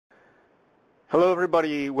Hello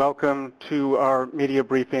everybody, welcome to our media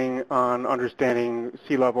briefing on understanding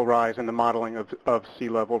sea level rise and the modeling of sea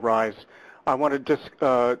level rise. I want to just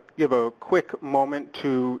give a quick moment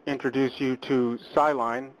to introduce you to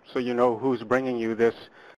SciLine so you know who's bringing you this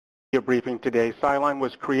media briefing today. SciLine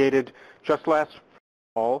was created just last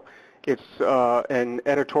fall. It's an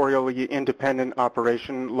editorially independent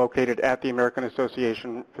operation located at the American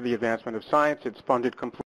Association for the Advancement of Science. It's funded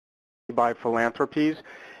completely by philanthropies.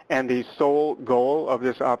 And the sole goal of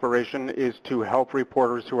this operation is to help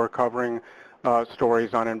reporters who are covering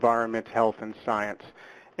stories on environment, health, and science.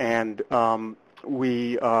 And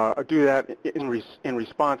we do that in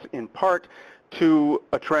response in part to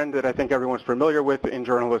a trend that I think everyone's familiar with in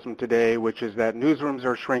journalism today, which is that newsrooms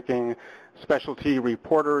are shrinking, specialty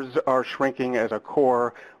reporters are shrinking as a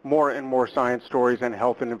core. More and more science stories and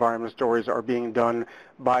health and environment stories are being done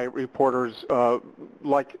by reporters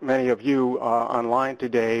like many of you online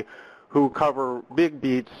today who cover big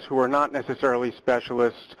beats, who are not necessarily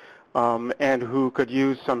specialists, and who could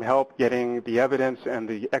use some help getting the evidence and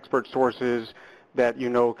the expert sources that you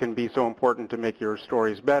know can be so important to make your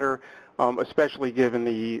stories better, especially given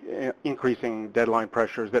the increasing deadline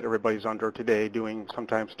pressures that everybody's under today, doing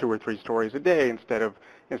sometimes 2 or 3 stories a day instead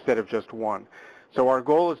of just one. So our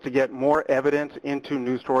goal is to get more evidence into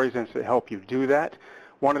news stories and to help you do that.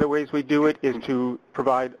 One of the ways we do it is to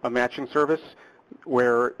provide a matching service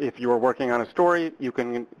where if you are working on a story, you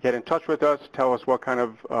can get in touch with us, tell us what kind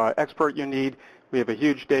of expert you need. We have a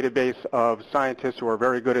huge database of scientists who are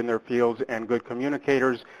very good in their fields and good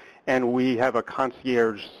communicators, and we have a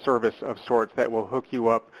concierge service of sorts that will hook you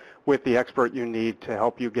up with the expert you need to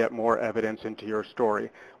help you get more evidence into your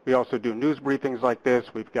story. We also do news briefings like this.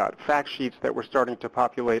 We've got fact sheets that we're starting to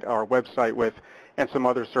populate our website with and some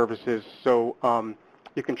other services. So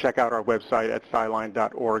you can check out our website at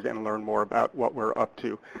SciLine.org and learn more about what we're up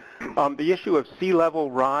to. The issue of sea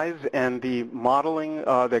level rise and the modeling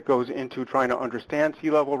that goes into trying to understand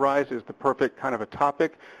sea level rise is the perfect kind of a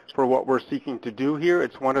topic for what we're seeking to do here.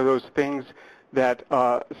 It's one of those things that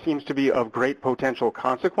seems to be of great potential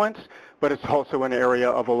consequence, but it's also an area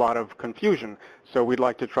of a lot of confusion. So we'd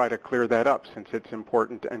like to try to clear that up since it's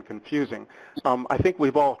important and confusing. I think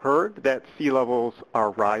we've all heard that sea levels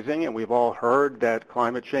are rising, and we've all heard that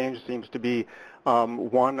climate change seems to be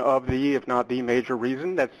one of the, if not the major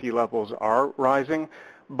reason that sea levels are rising.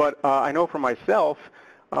 But I know for myself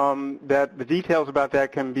that the details about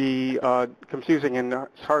that can be confusing, and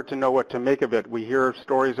it's hard to know what to make of it. We hear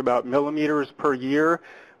stories about millimeters per year,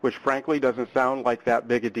 which frankly doesn't sound like that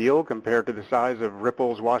big a deal compared to the size of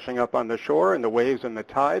ripples washing up on the shore and the waves and the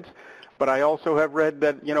tides. But I also have read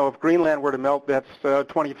that, you know, if Greenland were to melt, that's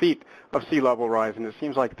 20 feet of sea level rise, and it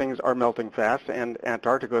seems like things are melting fast, and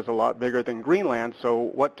Antarctica is a lot bigger than Greenland, so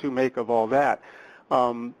what to make of all that?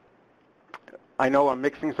 I know I'm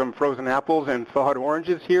mixing some frozen apples and thawed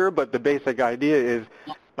oranges here, but the basic idea is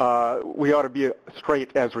we ought to be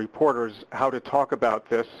straight as reporters how to talk about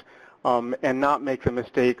this and not make the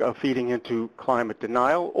mistake of feeding into climate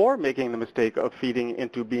denial or making the mistake of feeding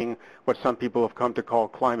into being what some people have come to call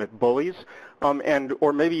climate bullies,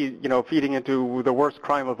 or maybe, you know, feeding into the worst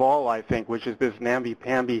crime of all, I think, which is this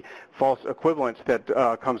namby-pamby false equivalence that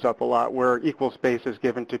comes up a lot, where equal space is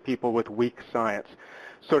given to people with weak science.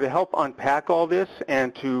 So to help unpack all this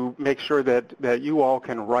and to make sure that you all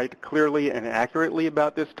can write clearly and accurately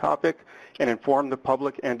about this topic and inform the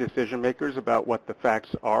public and decision makers about what the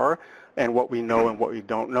facts are and what we know and what we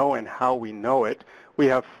don't know and how we know it, we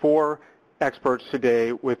have 4 experts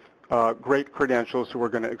today with great credentials who are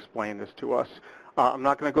going to explain this to us. I'm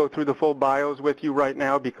not going to go through the full bios with you right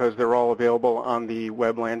now because they're all available on the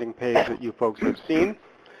web landing page that you folks have seen.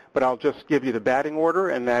 But I'll just give you the batting order,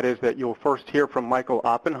 and that is that you'll first hear from Michael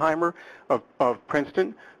Oppenheimer of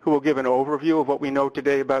Princeton, who will give an overview of what we know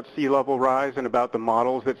today about sea level rise and about the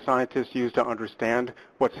models that scientists use to understand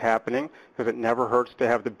what's happening, because it never hurts to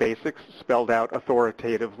have the basics spelled out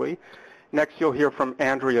authoritatively. Next, you'll hear from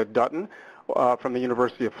Andrea Dutton from the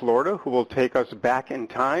University of Florida, who will take us back in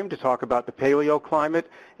time to talk about the paleoclimate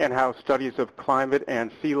and how studies of climate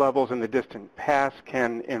and sea levels in the distant past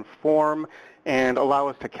can inform and allow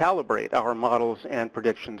us to calibrate our models and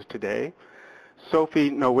predictions today.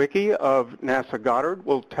 Sophie Nowicki of NASA Goddard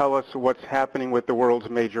will tell us what's happening with the world's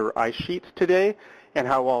major ice sheets today and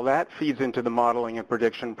how all that feeds into the modeling and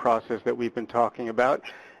prediction process that we've been talking about.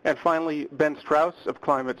 And finally, Ben Strauss of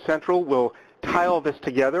Climate Central will tie all this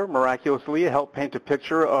together miraculously, help paint a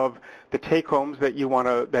picture of the take-homes that you want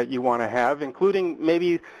to have, including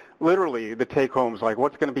maybe literally the take-homes, like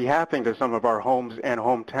what's going to be happening to some of our homes and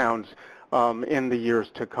hometowns in the years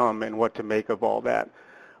to come and what to make of all that.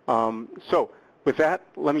 So With that,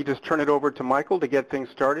 let me just turn it over to Michael to get things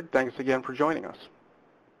started. Thanks again for joining us.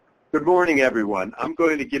 Good morning, everyone. I'm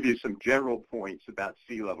going to give you some general points about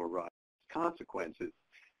sea level rise consequences,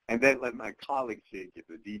 and then let my colleagues here give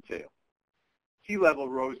the detail. Sea level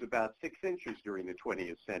rose about 6 inches during the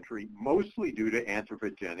 20th century, mostly due to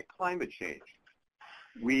anthropogenic climate change.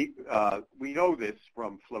 We know this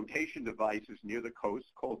from flotation devices near the coast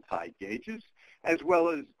called tide gauges, as well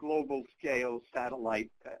as global-scale satellite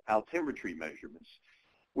altimetry measurements.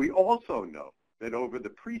 We also know that over the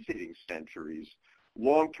preceding centuries,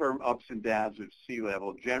 long-term ups and downs of sea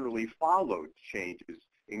level generally followed changes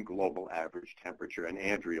in global average temperature, and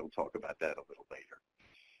Andrea will talk about that a little later.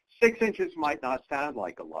 6 inches might not sound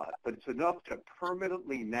like a lot, but it's enough to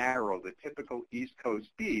permanently narrow the typical East Coast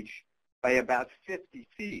beach by about 50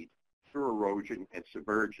 feet through erosion and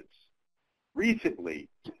submergence. Recently,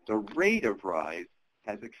 the rate of rise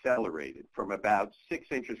has accelerated from about 6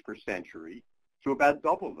 inches per century to about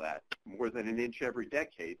double that, more than an inch every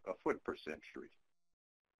decade, a foot per century.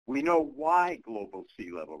 We know why global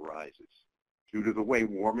sea level rises, due to the way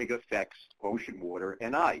warming affects ocean water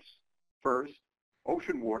and ice. First,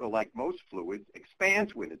 ocean water, like most fluids,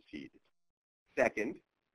 expands when it's heated. Second,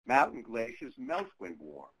 mountain glaciers melt when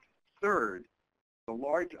warmed. Third, the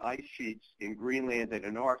large ice sheets in Greenland and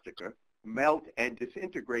Antarctica melt and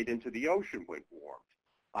disintegrate into the ocean when warmed,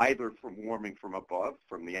 either from warming from above,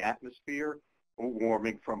 from the atmosphere, or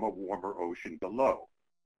warming from a warmer ocean below.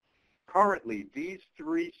 Currently, these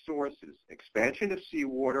three sources, expansion of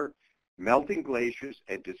seawater, melting glaciers,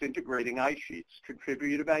 and disintegrating ice sheets,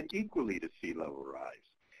 contribute about equally to sea level rise.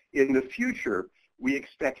 In the future, we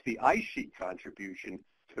expect the ice sheet contribution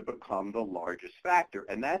to become the largest factor,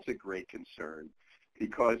 and that's a great concern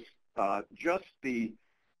because just the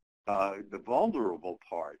vulnerable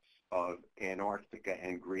parts of Antarctica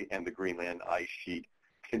and the Greenland ice sheet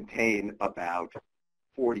contain about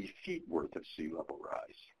 40 feet worth of sea level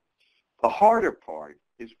rise. The harder part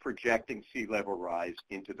is projecting sea level rise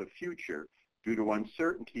into the future due to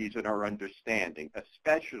uncertainties in our understanding,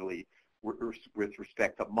 especially with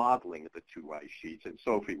respect to modeling of the two ice sheets, and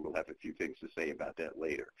Sophie will have a few things to say about that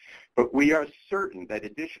later. But we are certain that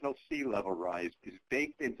additional sea level rise is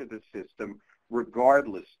baked into the system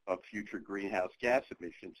regardless of future greenhouse gas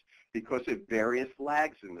emissions because of various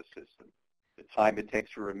lags in the system. The time it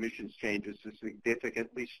takes for emissions changes to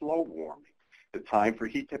significantly slow warming, the time for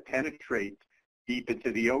heat to penetrate deep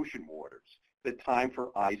into the ocean waters, the time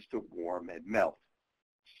for ice to warm and melt.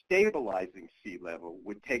 Stabilizing sea level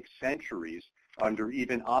would take centuries under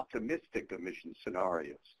even optimistic emission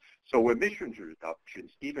scenarios. So emissions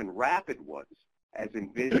reductions, even rapid ones, as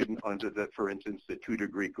envisioned under for instance, the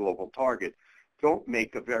 2-degree global target, don't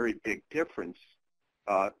make a very big difference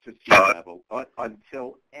to sea level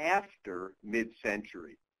until after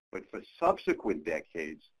mid-century. But for subsequent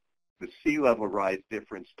decades, the sea level rise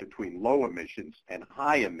difference between low emissions and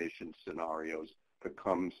high emission scenarios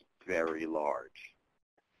becomes very large.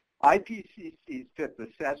 IPCC's fifth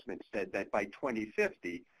assessment said that by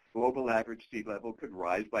 2050, global average sea level could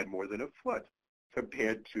rise by more than a foot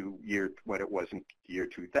compared to when it was in year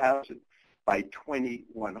 2000. By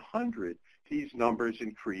 2100, these numbers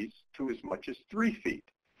increase to as much as 3 feet.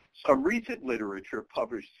 Some recent literature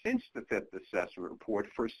published since the fifth assessment report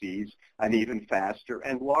foresees an even faster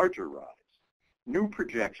and larger rise. New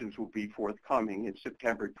projections will be forthcoming in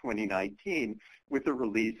September 2019 with the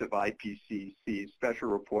release of IPCC's special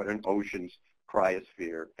report on oceans,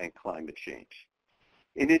 cryosphere, and climate change.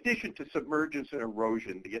 In addition to submergence and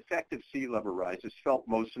erosion, the effect of sea level rise is felt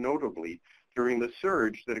most notably during the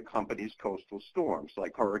surge that accompanies coastal storms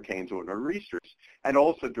like hurricanes or nor'easters, and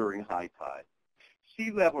also during high tide.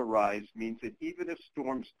 Sea level rise means that even if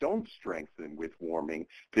storms don't strengthen with warming,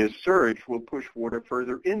 their surge will push water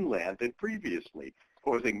further inland than previously,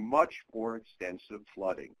 causing much more extensive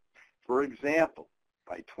flooding. For example,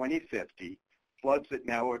 by 2050, floods that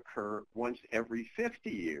now occur once every 50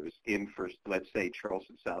 years in, let's say,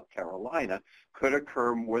 Charleston, South Carolina, could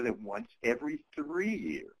occur more than once every 3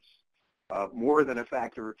 years, more than a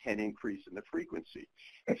factor of 10 increase in the frequency.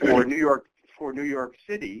 For New York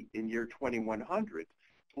City in year 2100,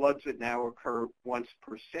 floods that now occur once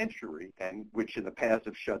per century, and which in the past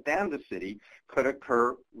have shut down the city, could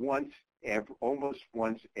occur almost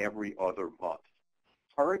once every other month.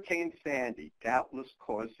 Hurricane Sandy doubtless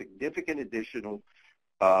caused significant additional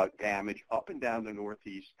damage up and down the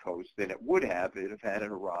northeast coast than it would have if it had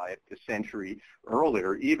arrived a century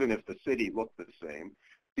earlier, even if the city looked the same,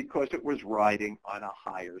 because it was riding on a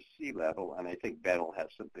higher sea level, and I think Ben will have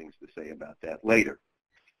some things to say about that later.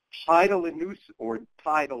 Tidal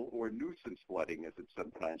or nuisance flooding, as it's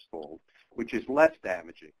sometimes called, which is less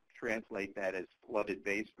damaging, translate that as flooded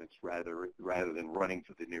basements rather than running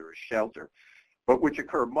to the nearest shelter, but which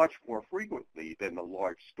occur much more frequently than the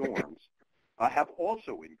large storms, have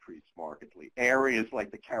also increased markedly. Areas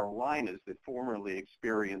like the Carolinas that formerly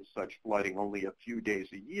experienced such flooding only a few days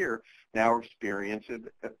a year now experience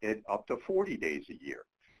it up to 40 days a year.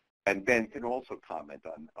 And Ben can also comment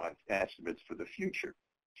on estimates for the future.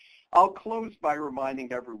 I'll close by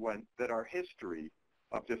reminding everyone that our history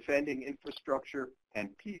of defending infrastructure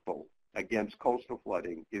and people against coastal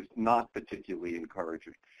flooding is not particularly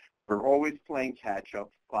encouraging. We're always playing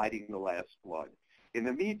catch-up, fighting the last flood. In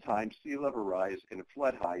the meantime, sea level rise and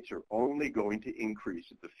flood heights are only going to increase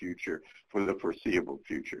in the future for the foreseeable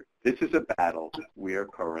future. This is a battle we are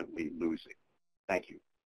currently losing. Thank you.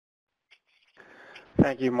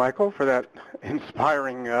 Thank you, Michael, for that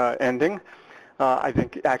inspiring ending. I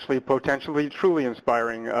think actually potentially truly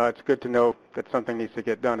inspiring. It's good to know that something needs to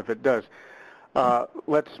get done if it does.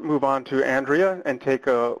 Let's move on to Andrea and take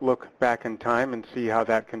a look back in time and see how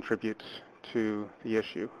that contributes to the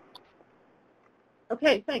issue.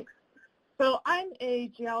 Okay, thanks. So I'm a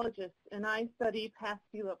geologist and I study past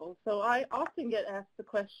sea level. So I often get asked the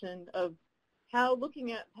question of how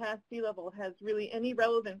looking at past sea level has really any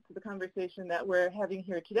relevance to the conversation that we're having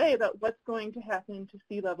here today about what's going to happen to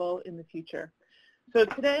sea level in the future. So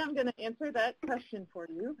today I'm going to answer that question for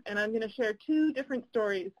you, and I'm going to share two different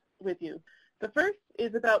stories with you. The first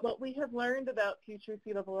is about what we have learned about future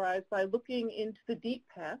sea level rise by looking into the deep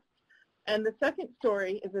past. And the second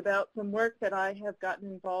story is about some work that I have gotten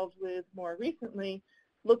involved with more recently,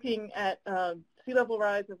 looking at sea level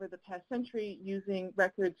rise over the past century using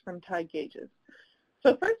records from tide gauges.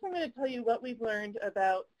 So first I'm going to tell you what we've learned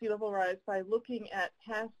about sea level rise by looking at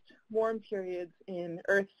past warm periods in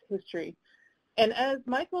Earth's history. And as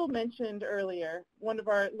Michael mentioned earlier, one of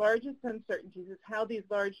our largest uncertainties is how these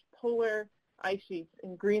large polar ice sheets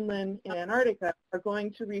in Greenland and Antarctica are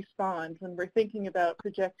going to respond when we're thinking about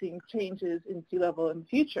projecting changes in sea level in the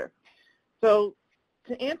future. So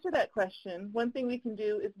to answer that question, one thing we can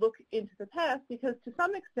do is look into the past because to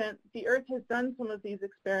some extent the Earth has done some of these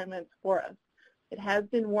experiments for us. It has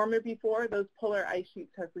been warmer before, those polar ice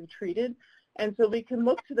sheets have retreated, and so we can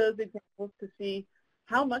look to those examples to see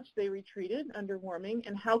how much they retreated under warming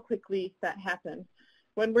and how quickly that happened.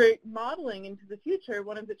 When we're modeling into the future,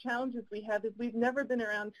 one of the challenges we have is we've never been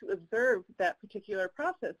around to observe that particular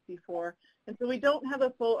process before, and so we don't have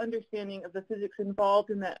a full understanding of the physics involved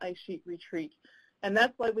in that ice sheet retreat. And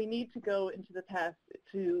that's why we need to go into the past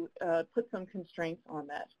to put some constraints on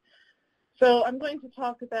that. So I'm going to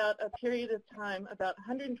talk about a period of time about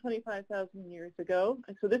 125,000 years ago.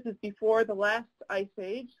 And so this is before the last ice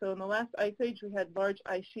age. So in the last ice age, we had large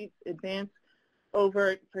ice sheets advance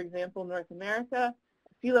over, for example, North America.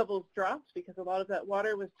 Sea levels dropped because a lot of that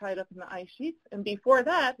water was tied up in the ice sheets. And before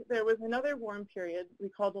that, there was another warm period we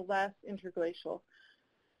call the last interglacial.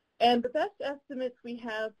 And the best estimates we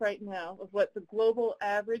have right now of what the global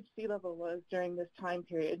average sea level was during this time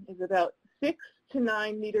period is about 6 to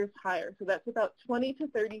 9 meters higher. So that's about 20 to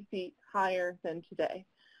 30 feet higher than today.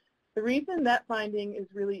 The reason that finding is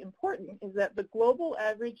really important is that the global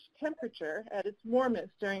average temperature at its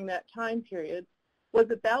warmest during that time period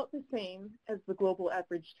was about the same as the global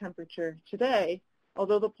average temperature today,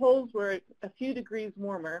 although the poles were a few degrees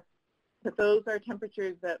warmer. But those are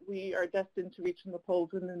temperatures that we are destined to reach in the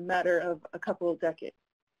poles within a matter of a couple of decades.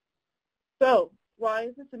 So why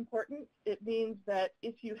is this important? It means that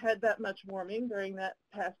if you had that much warming during that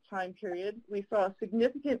past time period, we saw a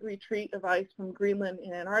significant retreat of ice from Greenland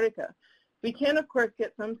and Antarctica. We can, of course,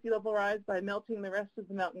 get some sea level rise by melting the rest of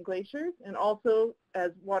the mountain glaciers, and also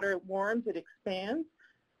as water warms, it expands.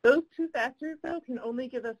 Those two factors, though, can only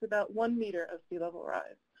give us about 1 meter of sea level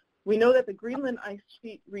rise. We know that the Greenland ice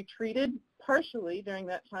sheet retreated partially during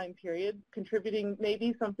that time period, contributing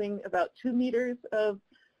maybe something about 2 meters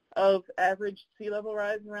of average sea level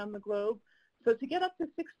rise around the globe. So to get up to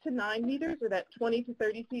 6 to 9 meters, or that 20 to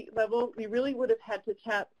 30 feet level, we really would have had to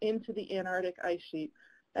tap into the Antarctic ice sheet.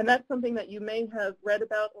 And that's something that you may have read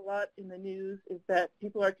about a lot in the news, is that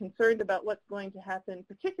people are concerned about what's going to happen,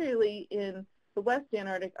 particularly in the West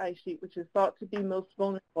Antarctic ice sheet, which is thought to be most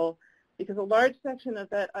vulnerable, because a large section of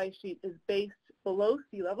that ice sheet is based below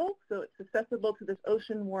sea level, so it's susceptible to this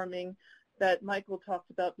ocean warming that Michael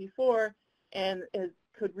talked about before, and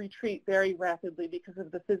could retreat very rapidly because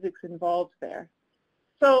of the physics involved there.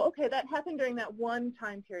 So, okay, that happened during that one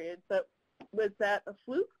time period, but was that a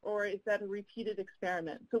fluke or is that a repeated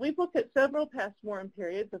experiment? So we've looked at several past warm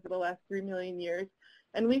periods over the last 3 million years,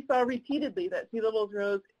 and we saw repeatedly that sea levels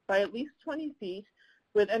rose by at least 20 feet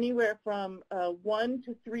with anywhere from 1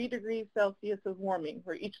 to 3 degrees Celsius of warming,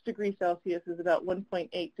 where each degree Celsius is about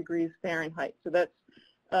 1.8 degrees Fahrenheit. So that's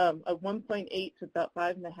a 1.8 to about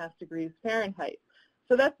 5.5 degrees Fahrenheit.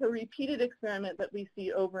 So that's a repeated experiment that we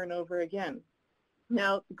see over and over again.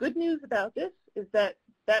 Now, the good news about this is that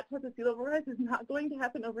that type of sea level rise is not going to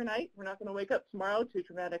happen overnight. We're not going to wake up tomorrow to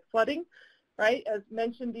dramatic flooding, right? As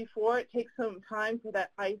mentioned before, it takes some time for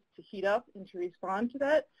that ice to heat up and to respond to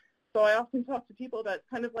that. So I often talk to people about it's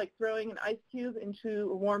kind of like throwing an ice cube into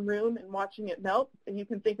a warm room and watching it melt. And you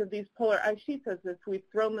can think of these polar ice sheets as if we've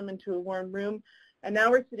thrown them into a warm room, and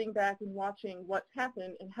now we're sitting back and watching what's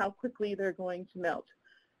happened and how quickly they're going to melt.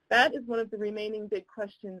 That is one of the remaining big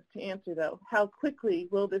questions to answer, though. How quickly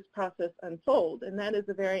will this process unfold? And that is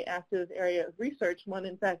a very active area of research, one,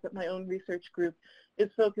 in fact, that my own research group is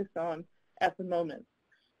focused on at the moment.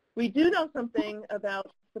 We do know something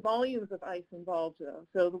about the volumes of ice involved, though.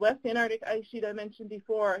 So the West Antarctic ice sheet I mentioned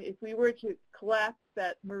before, if we were to collapse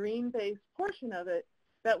that marine-based portion of it,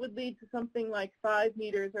 that would lead to something like 5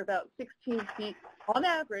 meters or about 16 feet on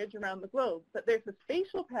average around the globe. But there's a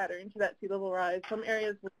spatial pattern to that sea level rise. Some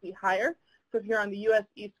areas will be higher. So if you're on the U.S.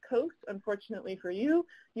 East Coast, unfortunately for you,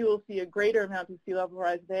 you will see a greater amount of sea level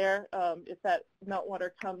rise there if that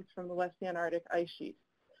meltwater comes from the West Antarctic ice sheet.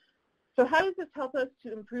 So how does this help us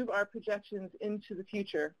to improve our projections into the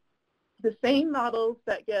future? The same models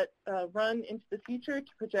that get run into the future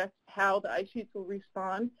to project how the ice sheets will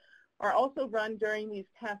respond are also run during these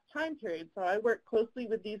past time periods. So I work closely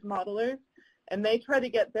with these modelers, and they try to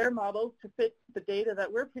get their models to fit the data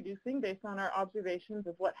that we're producing based on our observations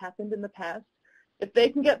of what happened in the past. If they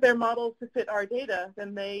can get their models to fit our data,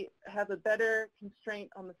 then they have a better constraint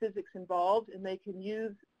on the physics involved, and they can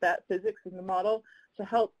use that physics in the model to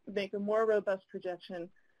help make a more robust projection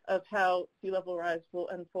of how sea level rise will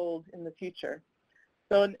unfold in the future.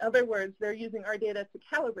 So in other words, they're using our data to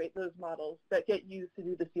calibrate those models that get used to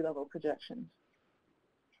do the sea level projections.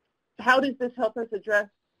 How does this help us address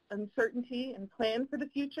uncertainty and plan for the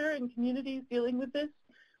future in communities dealing with this?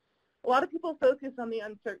 A lot of people focus on the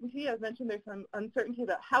uncertainty. I've mentioned there's some uncertainty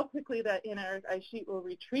about how quickly that Antarctic ice sheet will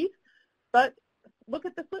retreat, but look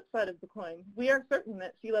at the flip side of the coin. We are certain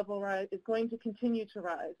that sea level rise is going to continue to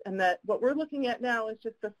rise, and that what we're looking at now is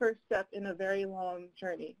just the first step in a very long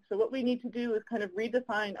journey. So what we need to do is kind of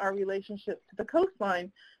redefine our relationship to the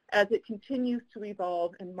coastline as it continues to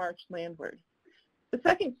evolve and march landward. The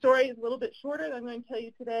second story is a little bit shorter that I'm going to tell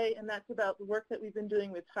you today, and that's about the work that we've been doing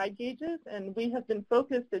with tide gauges. And we have been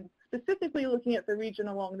focused and specifically looking at the region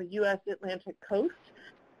along the U.S. Atlantic coast.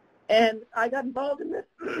 And I got involved in this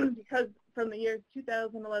because from the years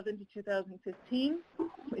 2011 to 2015,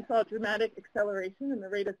 we saw a dramatic acceleration in the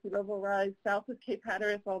rate of sea level rise south of Cape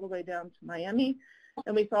Hatteras all the way down to Miami.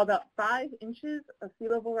 And we saw about 5 inches of sea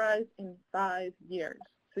level rise in 5 years.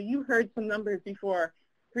 So you heard some numbers before.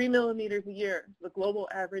 3 millimeters a year, the global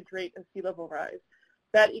average rate of sea level rise.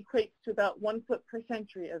 That equates to about 1 foot per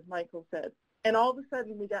century, as Michael said. And all of a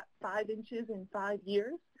sudden, we got 5 inches in 5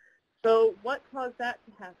 years. So what caused that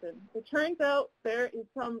to happen? It turns out there is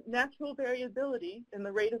some natural variability in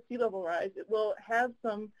the rate of sea level rise. It will have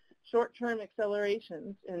some short-term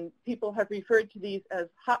accelerations, and people have referred to these as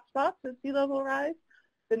hotspots of sea level rise.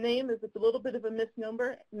 The name is a little bit of a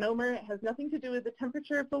misnomer. It has nothing to do with the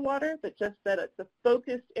temperature of the water, but just that it's a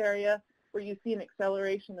focused area where you see an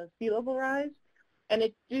acceleration of sea level rise. And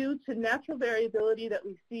it's due to natural variability that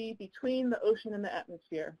we see between the ocean and the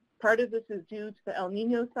atmosphere. Part of this is due to the El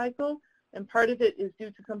Nino cycle, and part of it is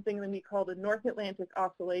due to something that we call the North Atlantic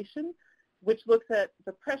Oscillation, which looks at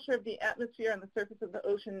the pressure of the atmosphere on the surface of the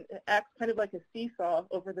ocean. It acts kind of like a seesaw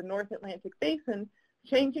over the North Atlantic basin,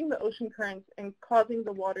 changing the ocean currents and causing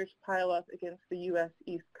the water to pile up against the U.S.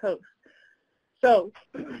 East Coast. So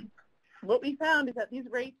what we found is that these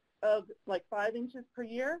rates of like 5 inches per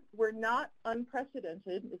year were not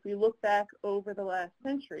unprecedented if we look back over the last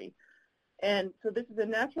century. And so this is a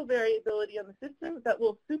natural variability on the system that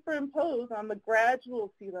will superimpose on the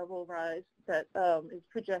gradual sea level rise that is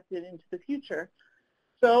projected into the future.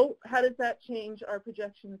 So how does that change our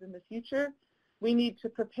projections in the future? We need to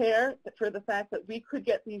prepare for the fact that we could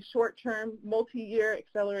get these short-term, multi-year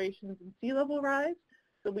accelerations in sea level rise.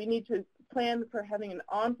 So we need to plan for having an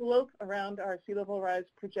envelope around our sea level rise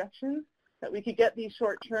projections that we could get these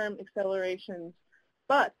short-term accelerations.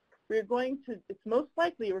 But it's most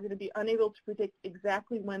likely we're going to be unable to predict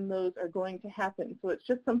exactly when those are going to happen. So it's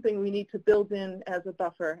just something we need to build in as a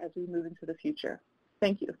buffer as we move into the future.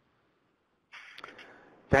 Thank you.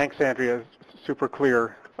 Thanks, Andrea. Super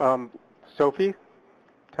clear. Sophie,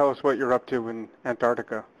 tell us what you're up to in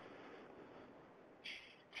Antarctica.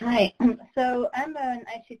 Hi. So I'm an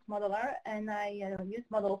ice sheet modeler, and I use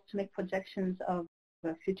models to make projections of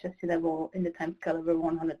future sea level in the time scale over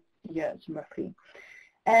 100 years, roughly.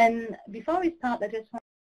 And before we start, I just want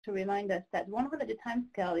to remind us that 100 time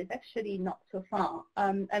scale is actually not so far.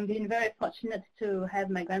 I've been very fortunate to have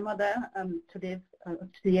my grandmother to live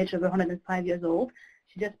to the age of 105 years old.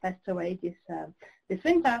 She just passed away this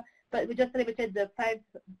winter, but we just celebrated the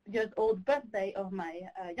 5-year-old birthday of my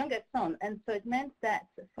youngest son. And so it meant that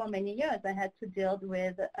for many years I had to deal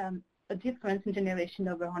with a difference in generation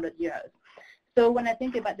over 100 years. So when I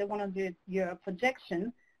think about the 100-year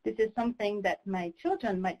projection, this is something that my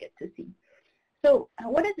children might get to see. So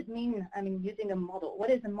what does it mean, using a model? What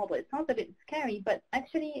is a model? It sounds a bit scary, but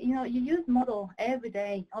actually, you use model every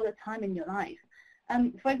day, all the time in your life.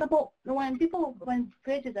 For example, when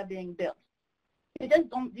bridges are being built, you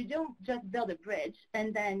don't just build a bridge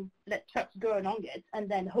and then let trucks go along it and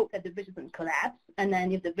then hope that the bridge doesn't collapse, and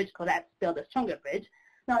then if the bridge collapses, build a stronger bridge.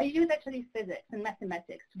 Now, you use actually physics and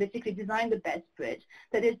mathematics to basically design the best bridge.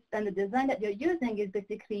 That is, and the design that you're using is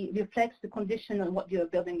basically reflects the condition of what you're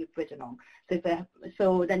building your bridge along.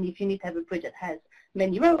 So then if you need to have a bridge that has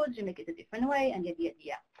many roads, you make it a different way, and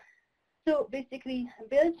yada. So basically,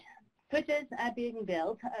 bridges are being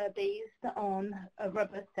built based on a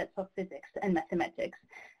robust set of physics and mathematics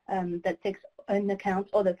that takes into account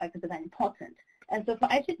all the factors that are important. And so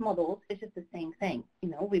for ice sheet models, it's just the same thing.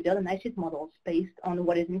 We build an ice sheet models based on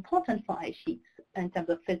what is important for ice sheets in terms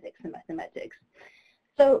of physics and mathematics.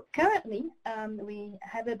 So currently, we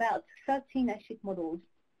have about 13 ice sheet models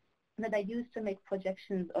that I use to make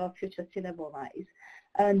projections of future sea level rise.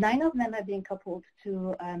 9 of them are being coupled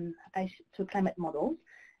to climate models.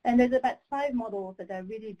 And there's about 5 models that are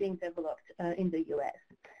really being developed in the US.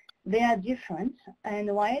 They are different.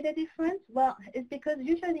 And why are they different? Well, it's because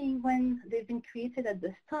usually when they've been created at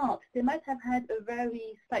the start, they might have had a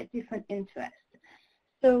very slightly different interest.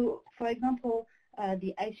 So, for example,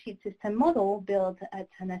 the ice sheet system model built at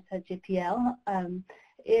NASA JPL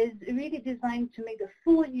is really designed to make the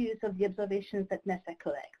full use of the observations that NASA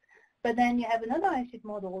collects. But then you have another ice sheet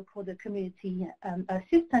model called the community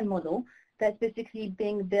system model that's basically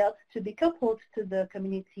being built to be coupled to the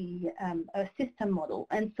community system model.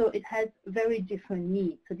 And so it has very different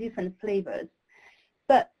needs, so different flavors.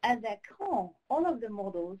 But at their core, all of the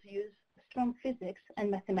models use strong physics and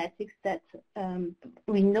mathematics that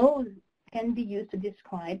we know can be used to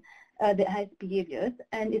describe the ice behaviors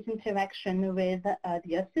and its interaction with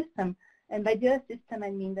the Earth system. And by the Earth system, I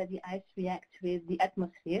mean that the ice reacts with the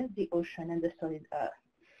atmosphere, the ocean, and the solid Earth.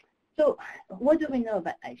 So what do we know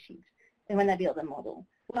about ice sheets? And when I build a model,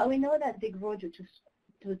 well, we know that they grow due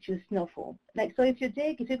to snowfall. So if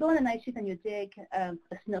you go on an ice sheet and you dig a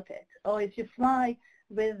snow pit, or if you fly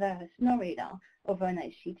with a snow radar over an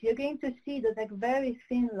ice sheet, you're going to see those very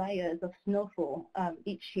thin layers of snowfall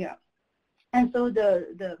each year. And so with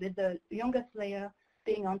the youngest layer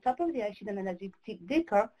being on top of the ice sheet, and then as you see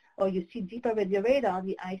deeper, or you see deeper with your radar,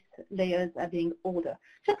 the ice layers are being older.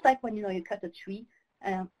 Just like when you cut a tree,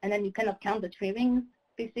 and then you kind of count the tree rings.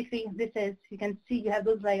 Basically, you can see you have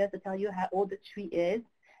those layers that tell you how old the tree is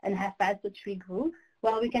and how fast the tree grew.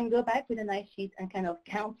 Well, we can go back with an ice sheet and kind of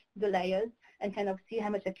count the layers and kind of see how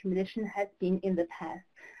much accumulation has been in the past.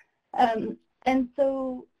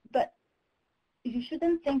 But you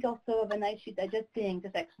shouldn't think also of an ice sheet as just being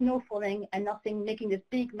just like snow falling and nothing, making this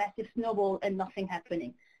big, massive snowball and nothing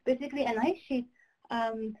happening. Basically, an ice sheet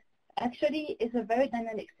actually is a very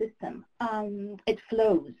dynamic system. It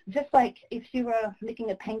flows. Just like if you were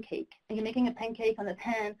making a pancake, and you're making a pancake on a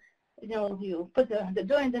pan, you put the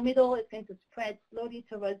dough in the middle, it's going to spread slowly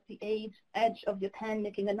towards the edge of your pan,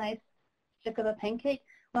 making a nice circular pancake.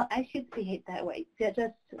 Well, ice sheets behave that way. They're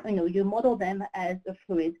just, you model them as a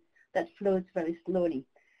fluid that flows very slowly.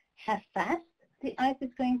 How fast the ice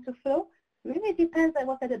is going to flow really depends on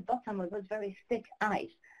what's at the bottom of those very thick ice.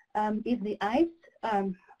 If the ice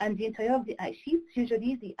and the interior of the ice sheets,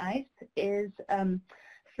 usually the ice is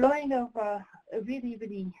flowing over a really,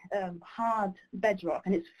 really hard bedrock,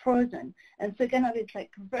 and it's frozen. And so kind of it's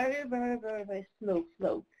like very, very, very, very slow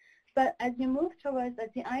flow. But as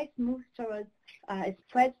the ice moves towards, it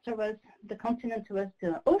spreads towards the continent, towards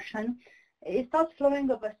the ocean, it starts flowing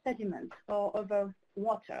over sediment or over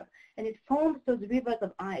water, and it forms those rivers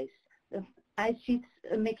of ice. The ice sheets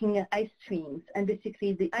making ice streams, and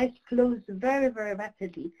basically the ice flows very, very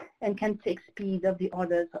rapidly and can take speed of the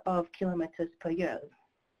orders of kilometers per year.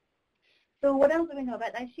 So what else do we know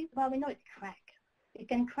about ice sheets? Well, we know it cracks. It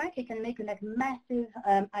can crack, it can make like massive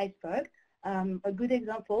iceberg. A good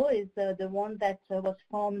example is the one that was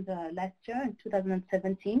formed last year in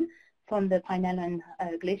 2017 from the Pine Island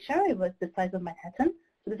Glacier. It was the size of Manhattan.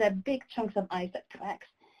 So those are big chunks of ice that cracks.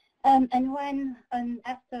 And when,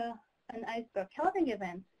 after an iceberg calving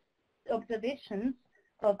event, observations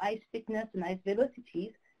of ice thickness and ice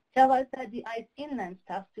velocities tell us that the ice inland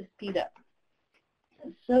starts to speed up.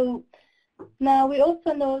 So now we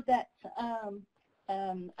also know that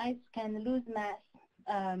ice can lose mass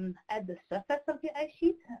at the surface of the ice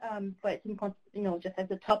sheet, but it's just at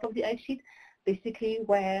the top of the ice sheet, basically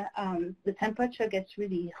where the temperature gets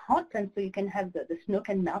really hot, and so you can have the snow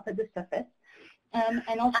can melt at the surface.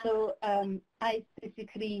 And also ice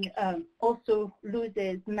basically also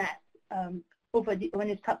loses mass when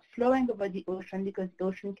it starts flowing over the ocean, because the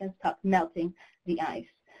ocean can start melting the ice.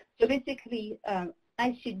 So basically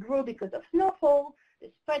ice sheet grow because of snowfall,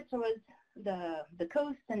 they spread towards the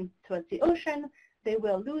coast and towards the ocean. They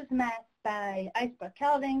will lose mass by iceberg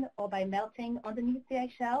calving or by melting underneath the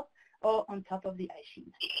ice shelf or on top of the ice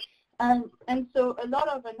sheet. And so a lot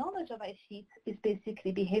of our knowledge of ice sheets is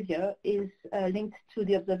basically behavior is linked to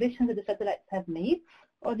the observations that the satellites have made,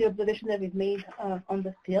 or the observations that we've made on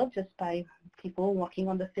the field just by people walking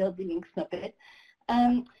on the field digging snow pit.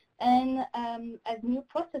 As new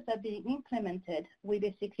processes are being implemented, we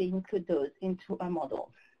basically include those into our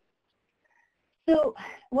model. So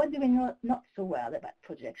what do we know not so well about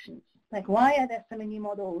projections? Like, why are there so many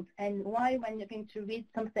models, and why, when you're going to read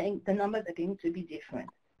something, the numbers are going to be different?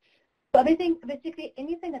 So I think basically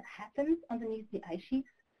anything that happens underneath the ice sheets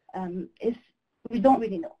we don't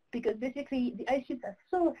really know, because basically the ice sheets are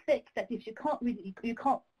so thick that if you can't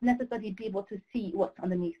necessarily be able to see what's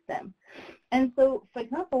underneath them. And so, for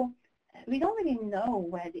example, we don't really know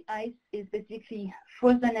where the ice is basically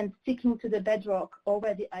frozen and sticking to the bedrock, or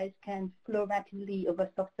where the ice can flow rapidly over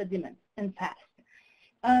soft sediment and fast.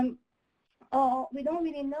 Or we don't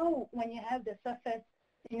really know when you have the surface,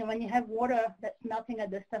 when you have water that's melting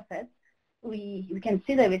at the surface, we can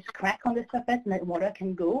see there is crack on the surface, and that water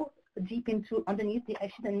can go deep into underneath the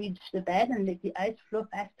ice sheet and reach the bed and make the ice flow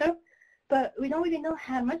faster. But we don't really know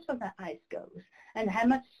how much of that ice goes, and how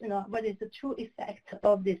much, what is the true effect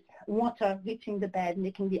of this water reaching the bed,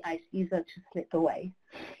 making the ice easier to slip away.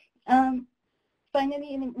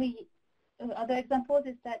 Finally, other examples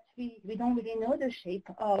is that we don't really know the shape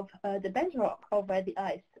of the bedrock of where the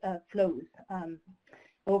ice flows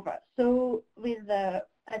over. So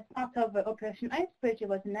as part of Operation Icebridge, it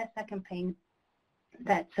was a NASA campaign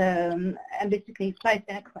that basically flies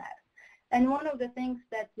aircraft. And one of the things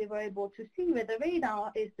that they were able to see with the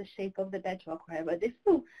radar is the shape of the bedrock wherever they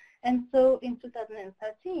flew. And so in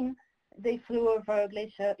 2013, they flew over a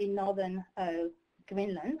glacier in northern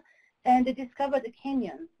Greenland, and they discovered a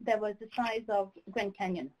canyon that was the size of Grand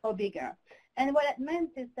Canyon or bigger. And what that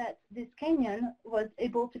meant is that this canyon was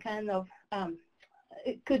able to kind of,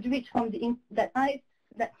 it could reach from the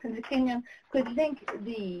canyon could link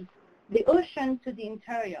the ocean to the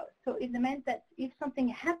interior. So it meant that if something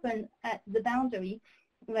happened at the boundary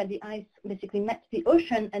where the ice basically met the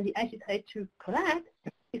ocean and the ice decided to collapse,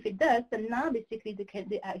 if it does, then now basically the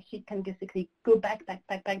ice sheet can basically go back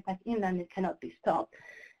inland. It cannot be stopped.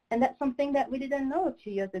 And that's something that we didn't know a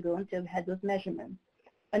few years ago until we had those measurements.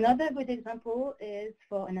 Another good example is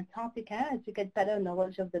for in Antarctica, as you get better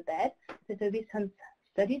knowledge of the bed. There's a recent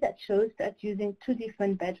study that shows that using two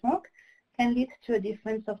different bedrock can lead to a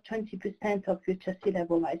difference of 20% of future sea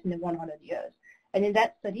level rise in 100 years. And in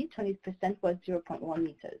that study, 20% was 0.1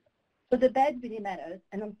 meters. So the bed really matters,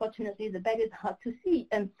 and unfortunately the bed is hard to see,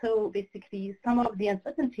 and so basically some of the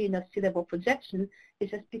uncertainty in the sea level projection is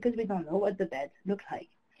just because we don't know what the bed looks like.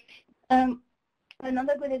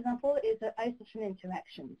 Another good example is the ice-ocean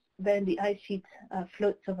interactions, when the ice sheet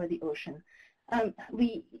floats over the ocean.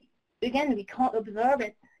 We can't observe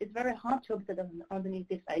it. It's very hard to observe underneath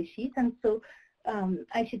this ice sheet, and so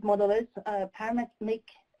ice sheet modelers make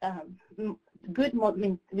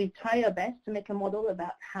we try our best to make a model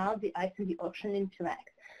about how the ice and the ocean interact.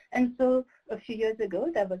 And so a few years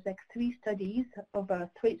ago, there was like 3 studies over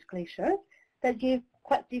Thwaites Glacier that gave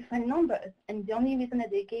quite different numbers. And the only reason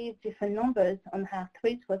that they gave different numbers on how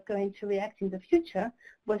Thwaites was going to react in the future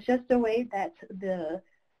was just the way that the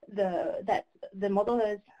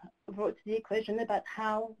modelers wrote the equation about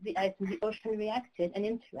how the ice and the ocean reacted and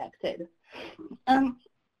interacted.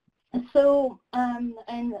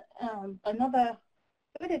 Another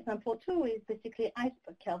good example too is basically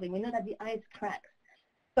iceberg calving. We know that the ice cracks,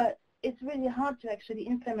 but it's really hard to actually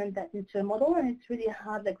implement that into a model, and it's really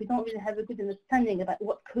hard, like we don't really have a good understanding about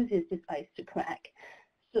what causes this ice to crack.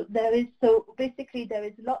 So basically there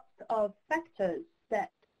is lots of factors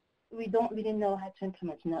that we don't really know how to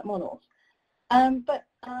implement in our models. But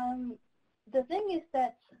the thing is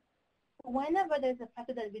that whenever there's a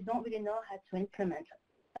factor that we don't really know how to implement,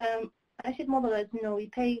 ice sheet modelers, we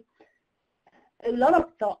pay a lot of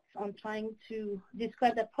thoughts on trying to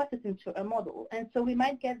describe that process into a model, and so we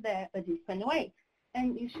might get there a different way.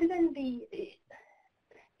 And you shouldn't be,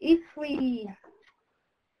 if we,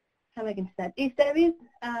 how am I going to say that? If there is,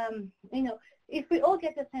 if we all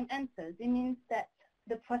get the same answers, it means that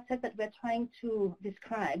the process that we're trying to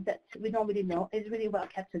describe that we don't really know is really well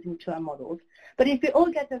captured into our models. But if we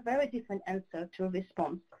all get a very different answer to a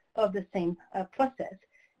response of the same process,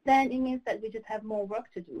 then it means that we just have more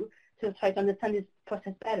work to do to try to understand this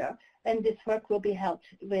process better. And this work will be helped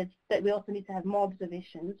with that we also need to have more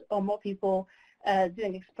observations or more people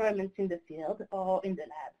doing experiments in the field or in the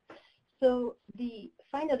lab. So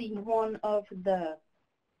finally, one of the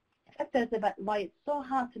factors about why it's so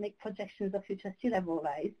hard to make projections of future sea level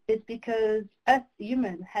rise is because us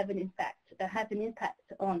humans have an impact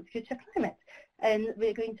on future climate. And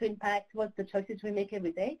we're going to impact what the choices we make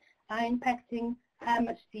every day are impacting how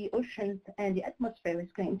much the oceans and the atmosphere is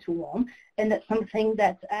going to warm. And that's something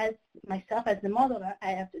that as myself, as the modeler,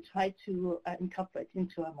 I have to try to incorporate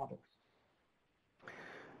into our models.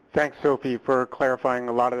 Thanks, Sophie, for clarifying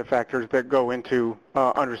a lot of the factors that go into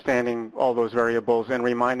understanding all those variables and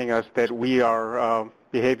reminding us that we are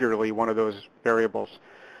behaviorally one of those variables.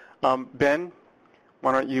 Ben,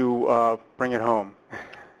 why don't you bring it home?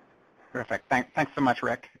 Terrific. Thanks so much,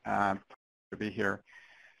 Rick, to be here.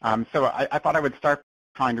 So I thought I would start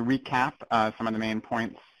trying to recap some of the main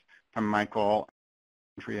points from Michael,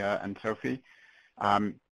 Andrea, and Sophie.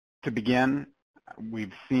 To begin,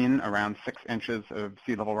 we've seen around 6 inches of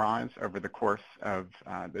sea level rise over the course of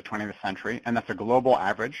the 20th century, and that's a global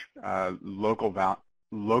average.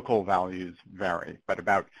 Local values vary, but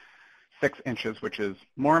about 6 inches, which is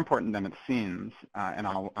more important than it seems, and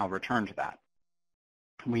I'll return to that.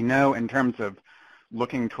 We know in terms of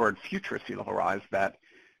looking toward future sea level rise that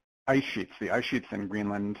the ice sheets in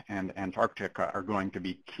Greenland and Antarctica are going to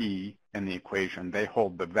be key in the equation. They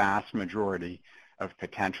hold the vast majority of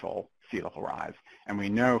potential sea level rise. And we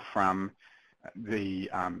know from the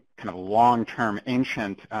kind of long-term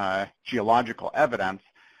ancient geological evidence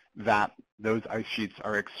that those ice sheets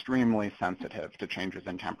are extremely sensitive to changes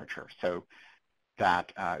in temperature. So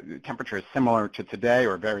that temperatures similar to today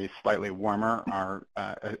or very slightly warmer are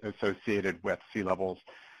associated with sea levels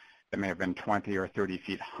that may have been 20 or 30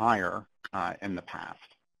 feet higher in the past.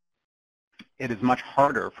 It is much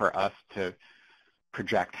harder for us to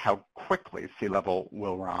project how quickly sea level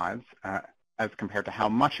will rise as compared to how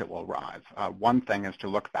much it will rise. One thing is to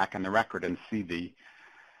look back in the record and see the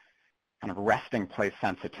kind of resting place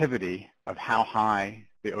sensitivity of how high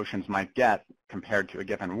the oceans might get compared to a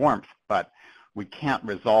given warmth, but we can't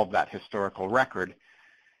resolve that historical record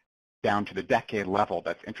down to the decade level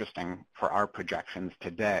that's interesting for our projections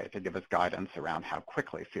today to give us guidance around how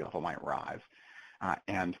quickly sea level might rise.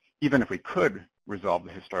 And even if we could resolve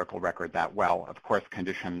the historical record that well, of course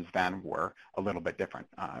conditions then were a little bit different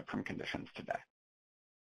from conditions today.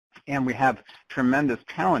 And we have tremendous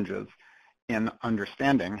challenges in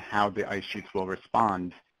understanding how the ice sheets will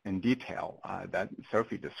respond in detail that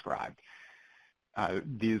Sophie described.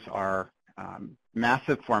 These are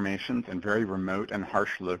massive formations in very remote and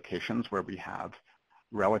harsh locations where we have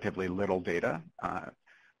relatively little data,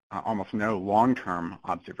 almost no long-term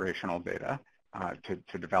observational data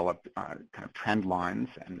to develop kind of trend lines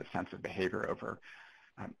and the sense of behavior over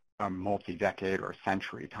a multi-decade or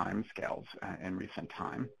century timescales in recent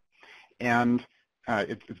time. And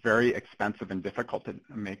it's very expensive and difficult to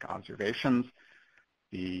make observations.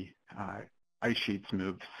 The ice sheets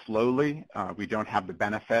move slowly. We don't have the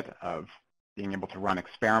benefit of being able to run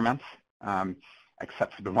experiments,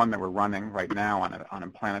 except for the one that we're running right now on a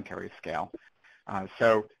planetary scale.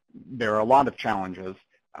 So there are a lot of challenges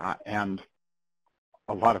and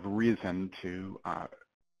a lot of reason to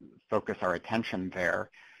focus our attention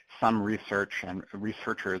there. Some research and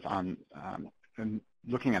researchers on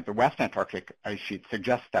looking at the West Antarctic ice sheet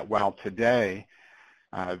suggest that while today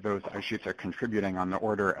those ice sheets are contributing on the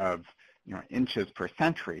order of inches per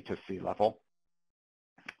century to sea level,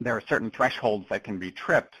 there are certain thresholds that can be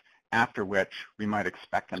tripped after which we might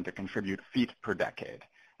expect them to contribute feet per decade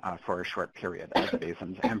for a short period as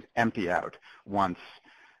basins empty out once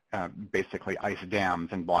basically ice dams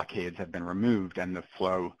and blockades have been removed and the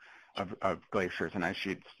flow of glaciers and ice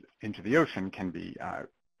sheets into the ocean can be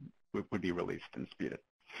would be released and speeded.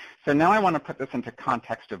 So now I want to put this into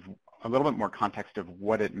context of a little bit more context of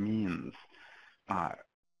what it means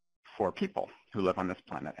for people who live on this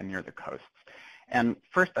planet and near the coasts. And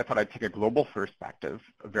first, I thought I'd take a global perspective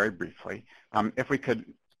very briefly. If we could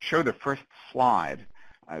show the first slide,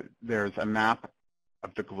 there's a map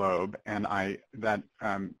of the globe, and that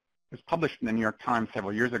was published in the New York Times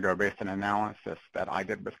several years ago based on analysis that I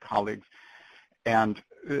did with colleagues. And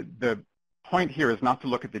the point here is not to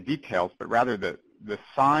look at the details, but rather the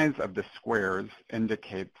size of the squares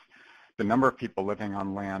indicates the number of people living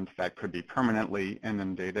on land that could be permanently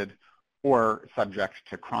inundated or subject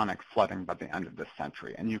to chronic flooding by the end of this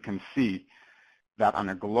century. And you can see that on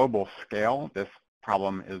a global scale, this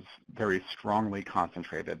problem is very strongly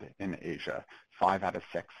concentrated in Asia. 5 out of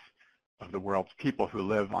 6 of the world's people who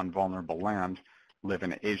live on vulnerable land live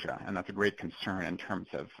in Asia, and that's a great concern in terms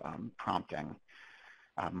of prompting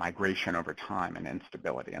migration over time and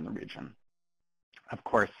instability in the region. Of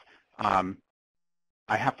course, I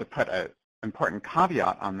have to put an important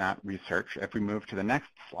caveat on that research. If we move to the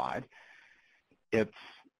next slide, it's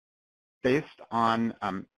based on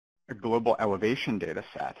a global elevation data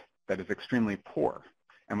set that is extremely poor,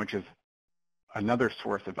 and which is another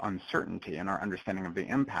source of uncertainty in our understanding of the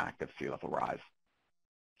impact of sea level rise.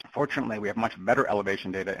 Fortunately, we have much better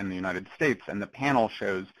elevation data in the United States, and the panel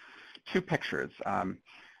shows 2 pictures.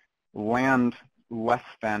 Land less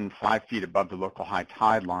than 5 feet above the local high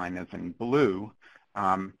tide line is in blue.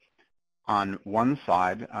 On one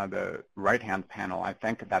side, the right-hand panel, I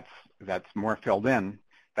think that's more filled in.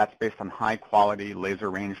 That's based on high-quality laser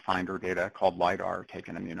rangefinder data called LIDAR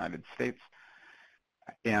taken in the United States.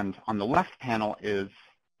 And on the left panel is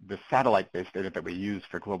the satellite-based data that we use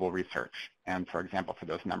for global research and, for example, for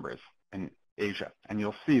those numbers in Asia. And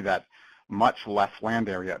you'll see that much less land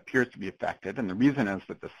area appears to be affected. And the reason is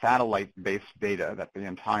that the satellite-based data that the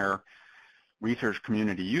entire research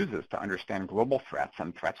community uses to understand global threats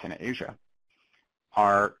and threats in Asia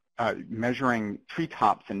are measuring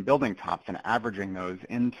treetops and building tops and averaging those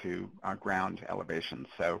into ground elevations.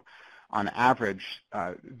 So on average,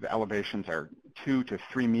 the elevations are 2 to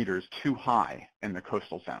 3 meters too high in the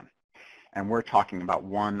coastal zone. And we're talking about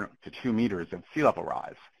 1 to 2 meters of sea level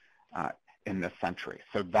rise in this century.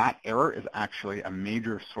 So that error is actually a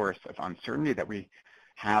major source of uncertainty that we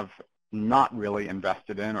have not really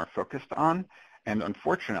invested in or focused on. And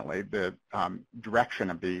unfortunately, the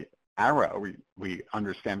direction of the arrow, we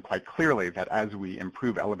understand quite clearly that as we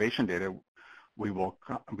improve elevation data, we will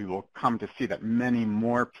come to see that many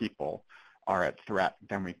more people are at threat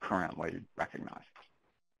than we currently recognize.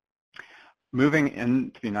 Moving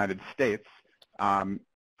into the United States, I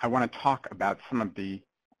want to talk about some of the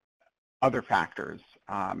other factors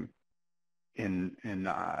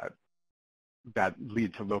that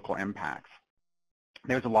lead to local impacts.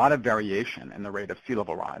 There's a lot of variation in the rate of sea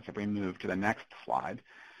level rise. If we move to the next slide,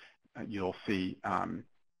 you'll see kind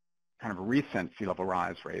of recent sea level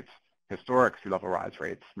rise rates, historic sea level rise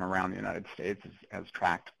rates from around the United States as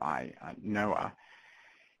tracked by NOAA.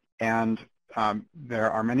 And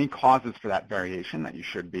there are many causes for that variation that you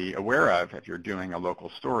should be aware of if you're doing a local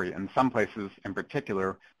story. In some places, in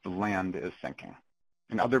particular, the land is sinking.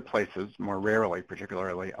 In other places, more rarely,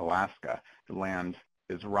 particularly Alaska, the land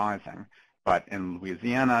is rising. But in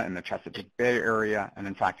Louisiana, in the Chesapeake Bay area, and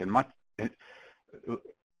in fact, in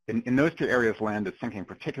those 2 areas, land is sinking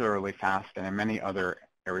particularly fast, and in many other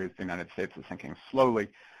areas, the United States is sinking slowly.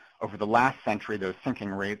 Over the last century, those sinking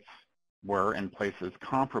rates were in places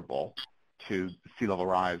comparable to sea level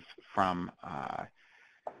rise from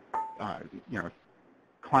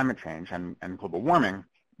climate change and global warming.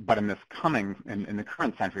 But in this in the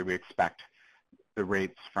current century, we expect the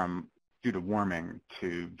rates due to warming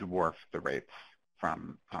to dwarf the rates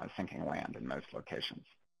from sinking land in most locations.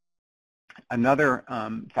 Another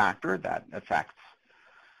factor that affects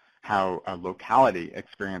how a locality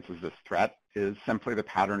experiences this threat is simply the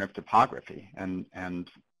pattern of topography and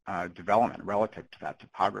development relative to that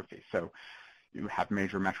topography. So you have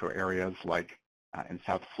major metro areas like in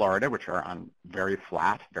South Florida, which are on very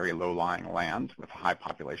flat, very low-lying land with high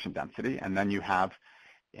population density. And then you have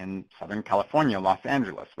in Southern California, Los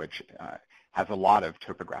Angeles, which has a lot of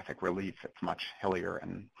topographic relief. It's much hillier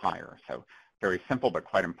and higher. So very simple, but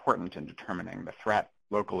quite important in determining the threat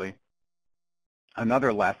locally.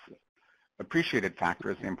 Another less appreciated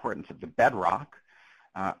factor is the importance of the bedrock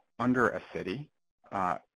under a city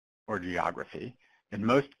or geography. In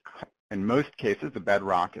most cases, the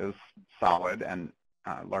bedrock is solid and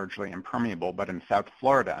largely impermeable, but in South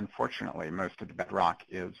Florida, unfortunately, most of the bedrock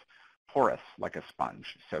is porous like a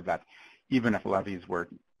sponge, so that even if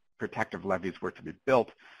protective levees were to be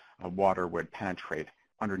built, water would penetrate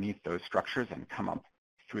underneath those structures and come up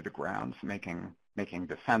through the grounds, making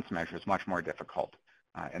defense measures much more difficult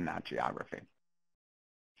in that geography.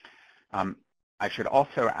 I should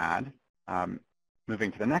also add,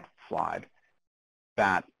 moving to the next slide,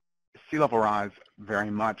 that sea level rise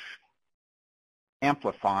very much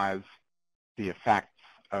amplifies the effects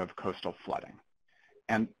of coastal flooding.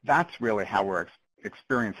 And that's really how we're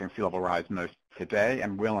experiencing sea level rise most today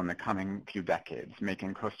and will in the coming few decades,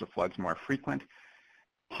 making coastal floods more frequent,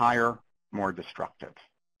 higher, more destructive.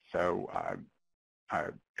 So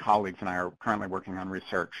our colleagues and I are currently working on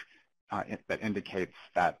research that indicates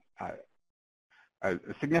that a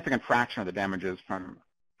significant fraction of the damages from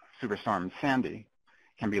Superstorm Sandy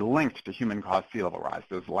can be linked to human-caused sea level rise,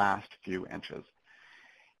 those last few inches.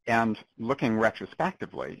 And looking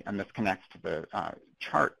retrospectively, and this connects to the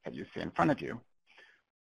chart that you see in front of you,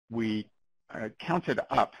 we counted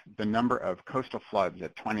up the number of coastal floods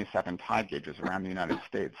at 27 tide gauges around the United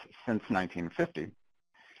States since 1950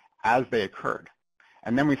 as they occurred.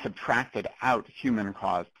 And then we subtracted out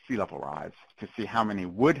human-caused sea level rise to see how many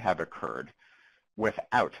would have occurred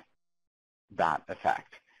without that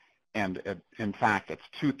effect. And in fact, it's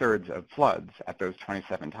 2/3 of floods at those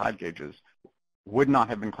 27 tide gauges would not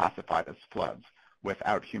have been classified as floods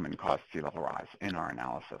without human-caused sea level rise in our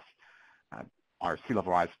analysis. Our sea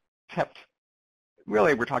level rise tipped,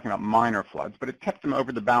 really we're talking about minor floods, but it tipped them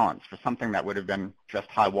over the balance for something that would have been just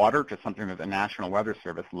high water to something that the National Weather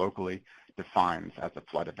Service locally defines as a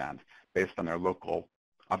flood event based on their local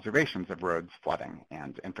observations of roads flooding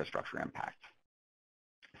and infrastructure impacts.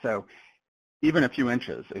 So even a few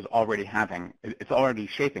inches is already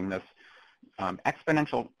shaping this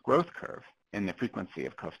exponential growth curve in the frequency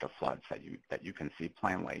of coastal floods that you can see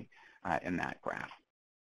plainly in that graph.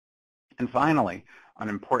 And finally, an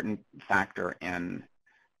important factor in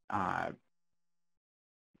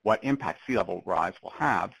what impact sea level rise will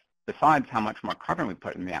have, besides how much more carbon we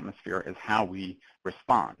put in the atmosphere, is how we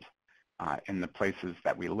respond in the places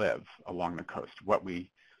that we live along the coast, what we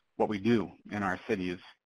do in our cities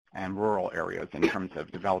and rural areas in terms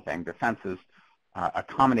of developing defenses,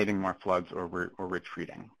 accommodating more floods, or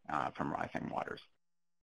retreating from rising waters.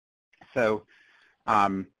 So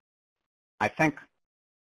I think,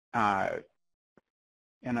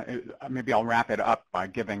 maybe I'll wrap it up by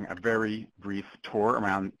giving a very brief tour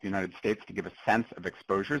around the United States to give a sense of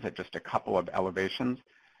exposures at just a couple of elevations.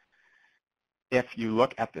 If you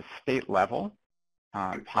look at the state level,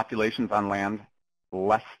 populations on land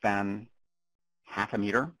less than half a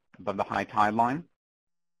meter above the high tide line,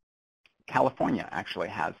 California actually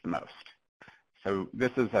has the most. So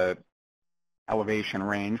this is a elevation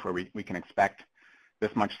range where we can expect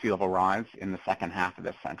this much sea level rise in the second half of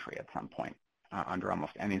this century at some point under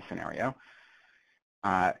almost any scenario.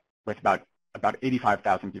 With about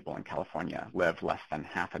 85,000 people in California live less than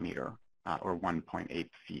half a meter or 1.8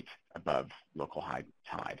 feet above local high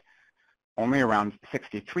tide. Only around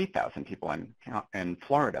 63,000 people in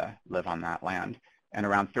Florida live on that land, and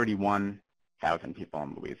around 31,000 people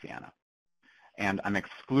in Louisiana. And I'm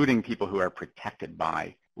excluding people who are protected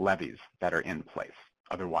by levees that are in place.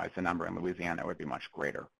 Otherwise, the number in Louisiana would be much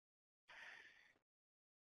greater.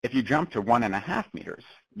 If you jump to 1.5 meters,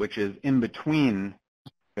 which is in between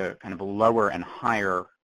the kind of lower and higher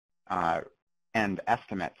end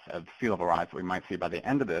estimates of sea level rise that we might see by the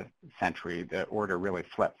end of the century, the order really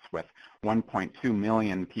flips with 1.2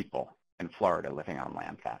 million people in Florida living on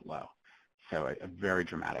land that low. So a very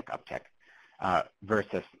dramatic uptick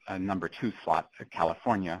versus a number 2 slot,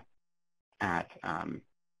 California, at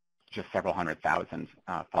just several hundred thousand,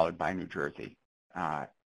 followed by New Jersey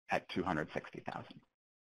at 260,000.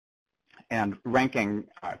 And ranking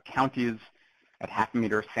counties at half a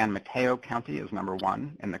meter, San Mateo County is number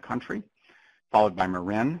 1 in the country, followed by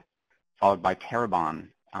Marin, followed by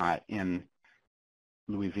Terrebonne in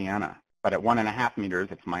Louisiana. But at 1.5 meters,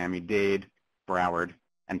 it's Miami-Dade, Broward,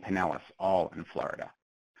 and Pinellas, all in Florida.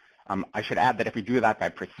 I should add that if we do that by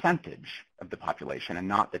percentage of the population and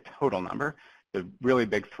not the total number, the really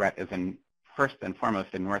big threat is first and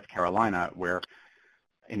foremost in North Carolina, where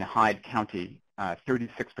in Hyde County,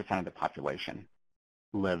 36% of the population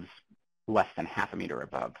lives less than half a meter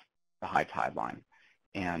above the high tide line.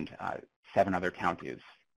 And 7 other counties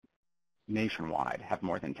nationwide have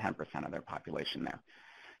more than 10% of their population there.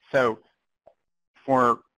 So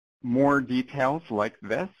for more details like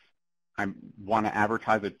this, I want to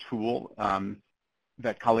advertise a tool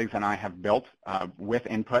that colleagues and I have built with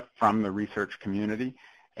input from the research community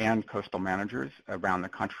and coastal managers around the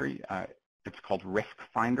country. It's called Risk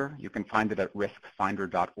Finder. You can find it at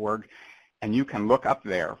riskfinder.org, and you can look up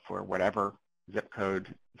there for whatever zip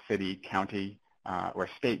code, city, county, or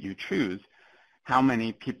state you choose, how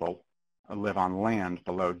many people live on land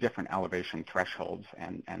below different elevation thresholds,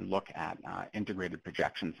 and look at integrated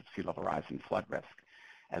projections of sea level rise and flood risk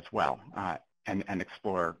as well, and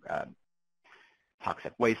explore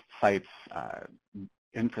toxic waste sites,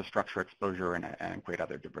 infrastructure exposure, and a great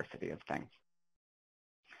other diversity of things.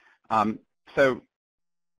 So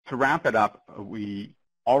to wrap it up, we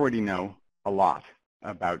already know a lot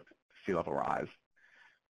about sea level rise.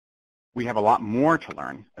 We have a lot more to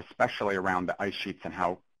learn, especially around the ice sheets and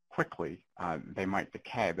how quickly they might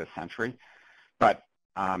decay this century. But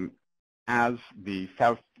as the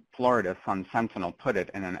South Florida Sun Sentinel put it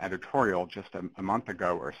in an editorial just a month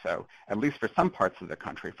ago or so, at least for some parts of the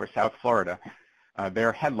country, for South Florida,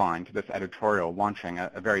 their headline to this editorial launching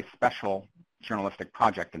a very special journalistic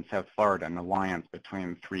project in South Florida, an alliance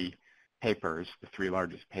between three papers, the three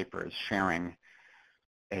largest papers, sharing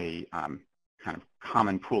a kind of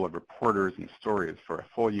common pool of reporters and stories for a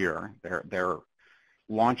full year. Their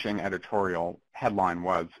launching editorial headline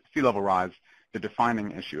was Sea Level Rise, the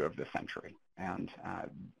defining issue of the century. And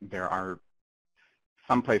there are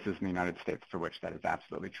some places in the United States for which that is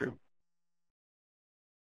absolutely true.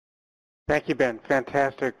 Thank you, Ben.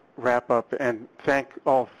 Fantastic wrap-up, and thank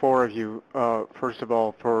all four of you, first of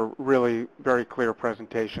all, for really very clear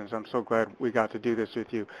presentations. I'm so glad we got to do this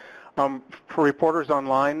with you. For reporters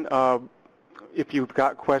online, if you've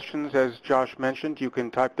got questions, as Josh mentioned, you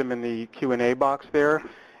can type them in the Q&A box there,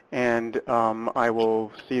 and I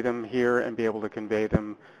will see them here and be able to convey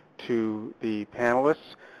them to the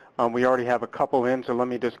panelists. We already have a couple in, so let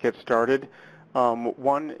me just get started.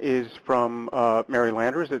 One is from Mary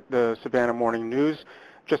Landers at the Savannah Morning News.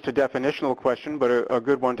 Just a definitional question, but a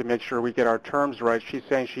good one to make sure we get our terms right. She's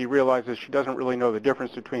saying she realizes she doesn't really know the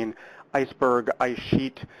difference between iceberg, ice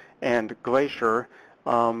sheet, and glacier.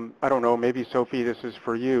 I don't know, maybe Sophie, this is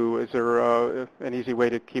for you. Is there an easy way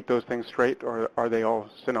to keep those things straight, or are they all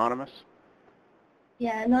synonymous?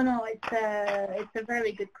 Yeah, no, it's a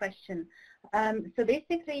very good question. So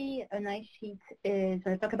basically, an ice sheet is,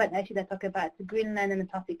 when I talk about ice sheet, I talk about Greenland and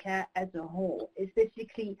Antarctica as a whole. It's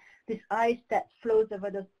basically this ice that flows over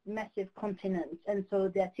those massive continents, and so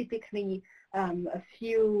they're typically a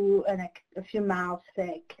few miles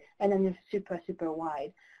thick, and then super, super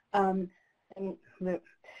wide.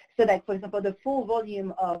 So like, for example, the full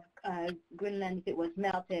volume of Greenland, if it was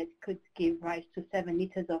melted, could give rise to 7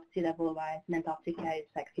 meters of sea level rise, and Antarctica is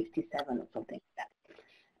like 57 or something like that.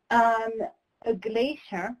 A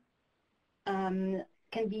glacier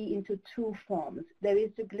can be into two forms. There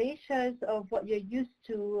is the glaciers of what you're used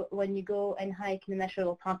to when you go and hike in a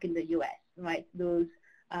national park in the US, right? Those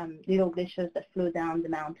little glaciers that flow down the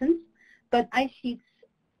mountains. But ice sheets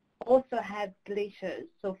also have glaciers.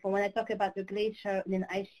 So for when I talk about the glacier in an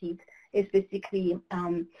ice sheet, it's basically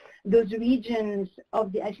those regions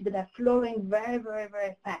of the ice sheet that are flowing very, very,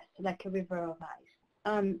 very fast, like a river of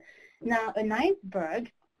ice. Now, an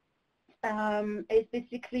iceberg is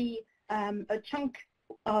basically a chunk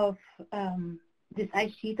of this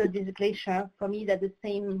ice sheet or this glacier. For me, they're the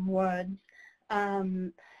same words,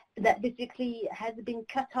 that basically has been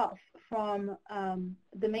cut off from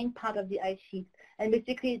the main part of the ice sheet. And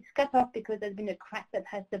basically it's cut off because there's been a crack that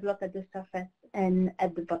has developed at the surface and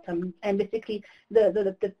at the bottom. And basically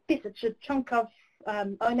the piece, a chunk of,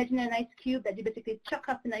 or imagine an ice cube that you basically chuck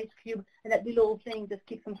up an ice cube, and that little thing just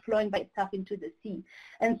keeps on flowing by itself into the sea.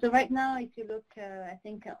 And so right now, if you look, I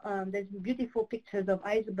think there's beautiful pictures of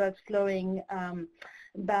icebergs flowing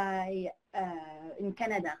in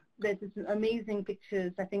Canada. There's some amazing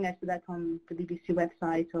pictures. I think I saw that on the BBC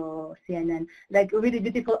website or CNN, like a really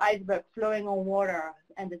beautiful iceberg flowing on water,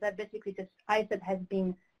 and that basically just ice that has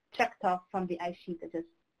been chucked off from the ice sheet that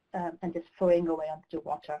and just flowing away onto the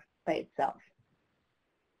water by itself.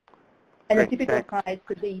 And a typical size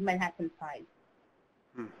could be Manhattan size.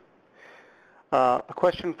 A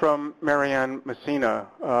question from Marianne Messina,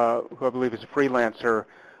 who I believe is a freelancer,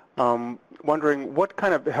 wondering what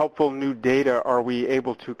kind of helpful new data are we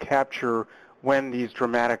able to capture when these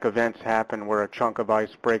dramatic events happen where a chunk of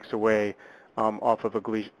ice breaks away off of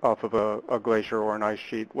a glacier or an ice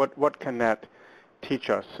sheet? What can that teach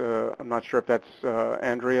us? I'm not sure if that's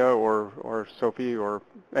Andrea or Sophie or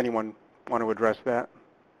anyone want to address that.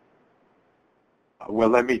 Well,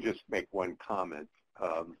 let me just make one comment.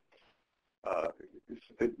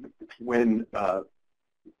 When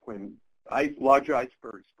large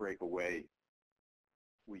icebergs break away,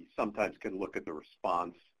 we sometimes can look at the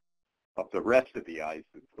response of the rest of the ice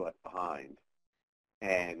that's left behind.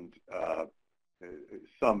 And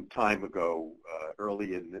some time ago,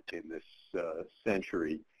 early in this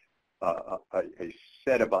century, a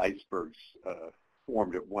set of icebergs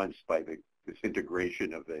formed at once by the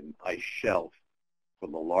disintegration of an ice shelf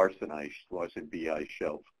from the Larsen B ice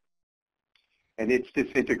shelf. And its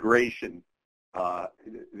disintegration,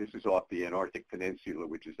 this is off the Antarctic Peninsula,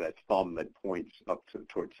 which is that thumb that points up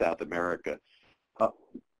towards South America.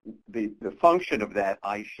 The function of that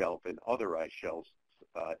ice shelf and other ice shelves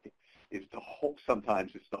is to hold,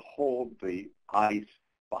 sometimes it's to hold the ice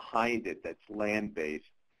behind it that's land-based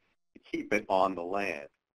to keep it on the land,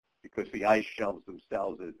 because the ice shelves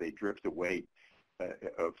themselves, as they drift away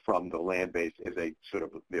from the land base, as they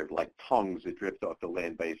they're like tongues that drift off the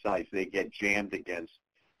land-based ice, they get jammed against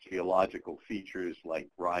geological features like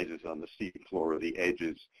rises on the seafloor or the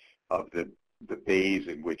edges of the bays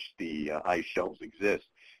in which the ice shelves exist.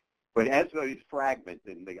 But as those fragment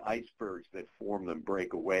and the icebergs that form them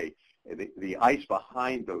break away, the ice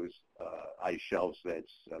behind those ice shelves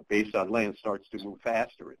that's based on land starts to move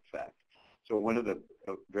faster, in fact. So one of the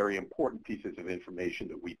very important pieces of information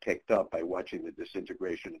that we picked up by watching the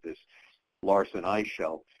disintegration of this Larsen ice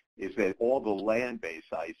shelf is that all the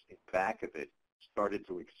land-based ice in back of it started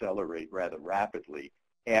to accelerate rather rapidly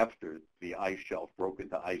after the ice shelf broke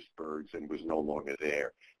into icebergs and was no longer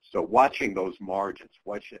there. So watching those margins,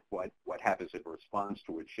 what happens in response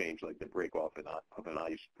to a change like the break off of an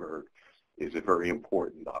iceberg is a very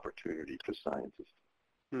important opportunity for scientists.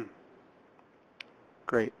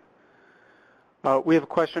 Great. We have a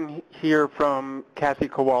question here from Kathy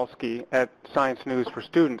Kowalski at Science News for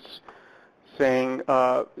Students saying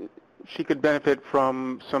she could benefit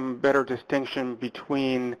from some better distinction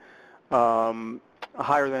between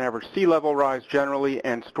higher than average sea level rise generally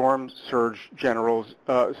and storm surge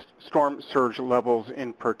levels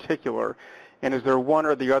in particular. And is there one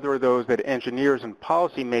or the other of those that engineers and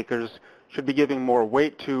policymakers should be giving more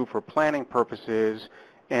weight to for planning purposes,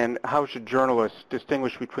 and how should journalists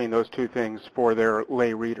distinguish between those two things for their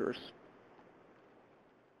lay readers?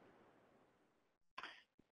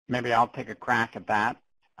 Maybe I'll take a crack at that.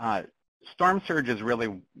 Storm surge is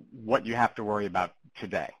really what you have to worry about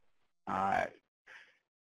today.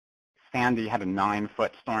 Sandy had a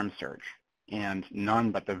 9-foot storm surge, and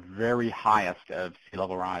none but the very highest of sea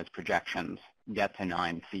level rise projections get to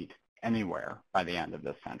 9 feet anywhere by the end of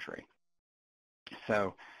this century.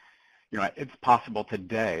 So, it's possible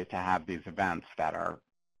today to have these events that are,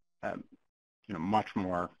 much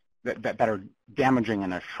more, that are damaging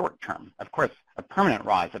in a short term. Of course, a permanent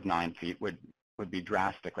rise of 9 feet would be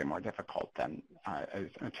drastically more difficult than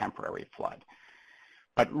a temporary flood.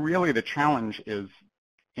 But really the challenge is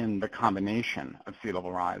in the combination of sea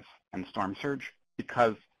level rise and storm surge,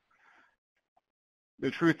 because the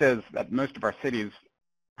truth is that most of our cities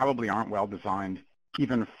probably aren't well designed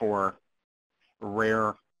even for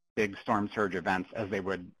rare big storm surge events as they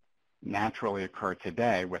would naturally occur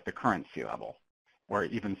today with the current sea level, or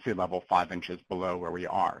even sea level 5 inches below where we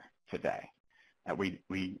are today.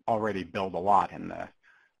 We already build a lot in the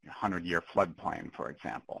 100-year floodplain, for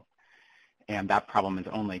example. And that problem is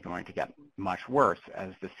only going to get much worse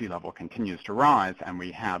as the sea level continues to rise and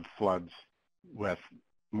we have floods with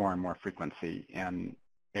more and more frequency in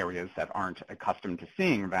areas that aren't accustomed to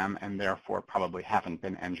seeing them and therefore probably haven't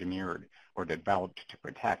been engineered or developed to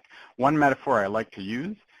protect. One metaphor I like to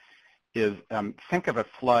use is think of a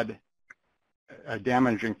flood, a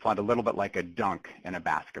damaging flood, a little bit like a dunk in a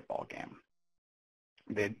basketball game.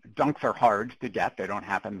 The dunks are hard to get. They don't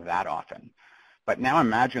happen that often. But now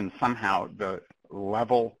imagine somehow the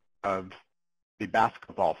level of the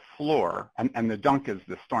basketball floor, and the dunk is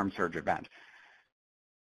the storm surge event.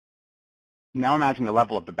 Now imagine the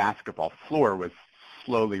level of the basketball floor was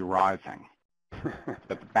slowly rising, but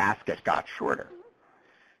the basket got shorter.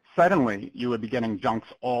 Suddenly, you would be getting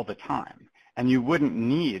dunks all the time, and you wouldn't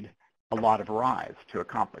need a lot of rise to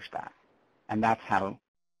accomplish that. And that's how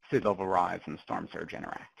sea level rise and storm surge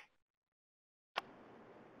interact.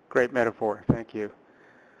 Great metaphor. Thank you.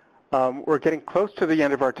 We're getting close to the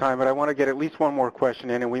end of our time, but I want to get at least one more question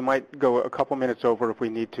in, and we might go a couple minutes over if we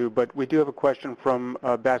need to. But we do have a question from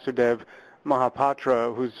Basudev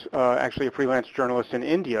Mahapatra, who's actually a freelance journalist in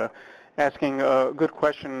India, asking a good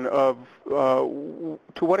question of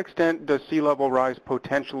to what extent does sea level rise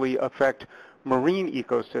potentially affect marine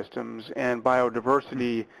ecosystems and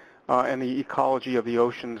biodiversity and the ecology of the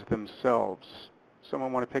oceans themselves?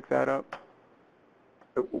 Someone want to pick that up?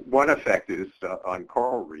 One effect is on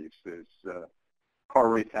coral reefs is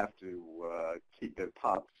coral reefs have to keep their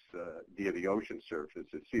tops near the ocean surface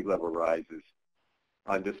as sea level rises.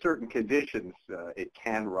 Under certain conditions, it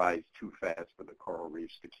can rise too fast for the coral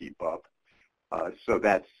reefs to keep up. So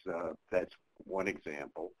that's one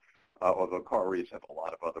example. Although coral reefs have a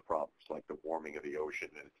lot of other problems like the warming of the ocean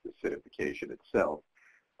and its acidification itself.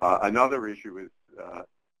 Another issue is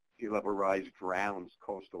sea level rise drowns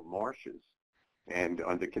coastal marshes. And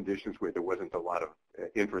under conditions where there wasn't a lot of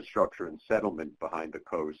infrastructure and settlement behind the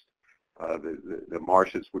coast, the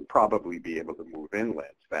marshes would probably be able to move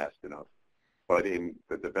inland fast enough. But in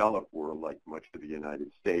the developed world, like much of the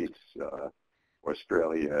United States,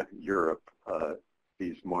 Australia, Europe,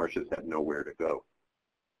 these marshes have nowhere to go.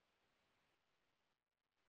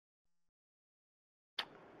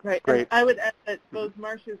 Right. Great. And I would add that those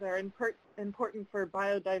marshes are important for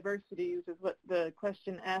biodiversity, which is what the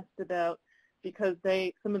question asked about, because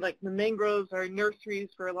something like the mangroves are nurseries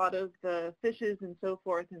for a lot of the fishes and so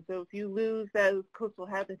forth. And so if you lose those coastal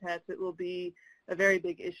habitats, it will be a very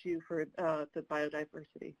big issue for the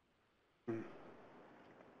biodiversity.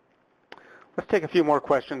 Let's take a few more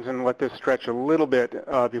questions and let this stretch a little bit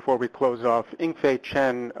before we close off. Ingfei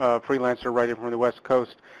Chen, freelancer writing from the West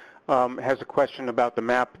Coast, has a question about the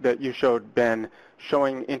map that you showed, Ben,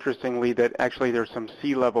 showing interestingly that actually there's some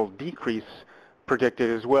sea level decrease predicted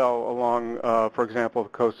as well along, for example, the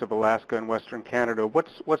coast of Alaska and Western Canada.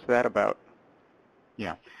 What's that about?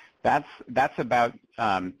 Yeah, that's about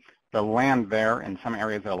the land there in some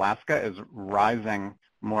areas of Alaska is rising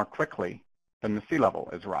more quickly than the sea level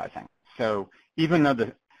is rising. So even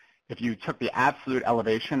though if you took the absolute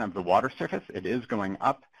elevation of the water surface, it is going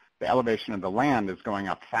up, the elevation of the land is going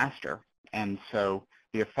up faster. And so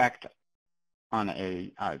the effect on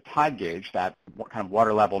a tide gauge, that kind of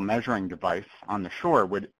water level measuring device on the shore,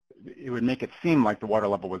 would make it seem like the water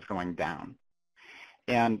level was going down.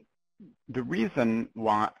 And the reason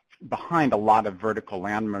why behind a lot of vertical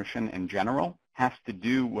land motion in general has to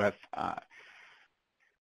do with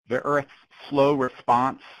the Earth's slow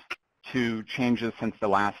response to changes since the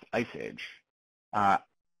last ice age.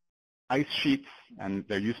 Ice sheets, and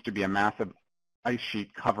there used to be a massive ice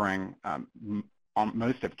sheet covering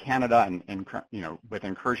most of Canada, and with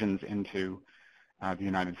incursions into the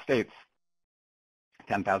United States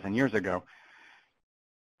 10,000 years ago,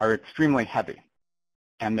 are extremely heavy,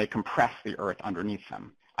 and they compress the Earth underneath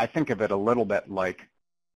them. I think of it a little bit like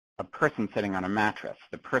a person sitting on a mattress.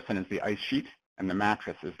 The person is the ice sheet, and the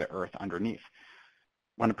mattress is the Earth underneath.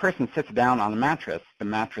 When a person sits down on the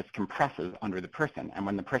mattress compresses under the person, and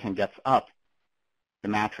when the person gets up, the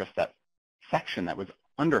mattress, that section that was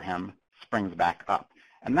under him, springs back up.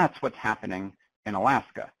 And that's what's happening in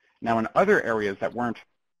Alaska. Now, in other areas that weren't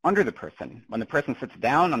under the person, when the person sits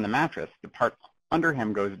down on the mattress, the part under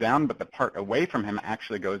him goes down, but the part away from him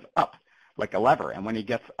actually goes up like a lever. And when he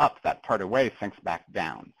gets up, that part away sinks back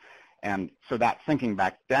down. And so that sinking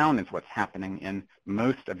back down is what's happening in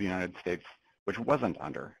most of the United States, which wasn't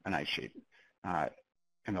under an ice sheet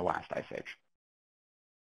in the last ice age.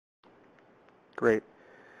 Great.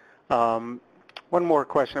 One more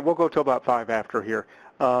question. We'll go till about 5 after here.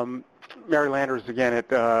 Mary Landers, again at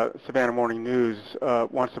Savannah Morning News,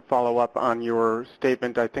 wants to follow up on your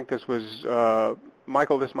statement. I think this was,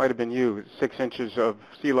 Michael, this might have been you. 6 inches of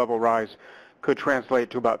sea level rise could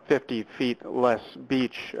translate to about 50 feet less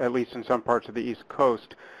beach, at least in some parts of the East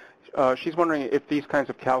Coast. She's wondering if these kinds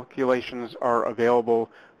of calculations are available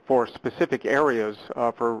for specific areas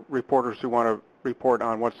for reporters who want to report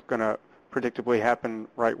on what's going to predictably happen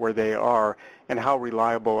right where they are, and how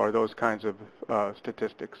reliable are those kinds of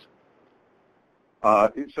statistics?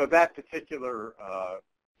 So that particular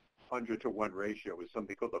 100-to-1 ratio is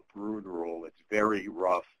something called the Bruin rule. It's very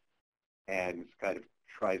rough and kind of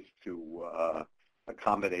tries to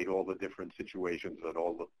accommodate all the different situations on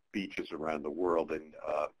all the beaches around the world. And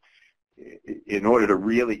in order to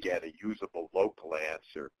really get a usable local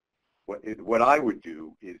answer, what I would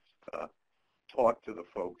do is talk to the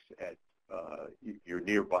folks at your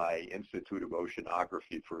nearby Institute of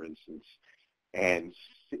Oceanography, for instance, and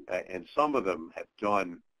some of them have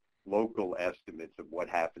done local estimates of what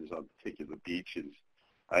happens on particular beaches.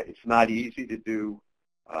 It's not easy to do.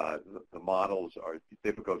 The models are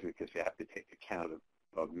difficult because you have to take account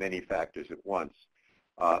of many factors at once.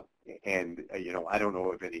 And I don't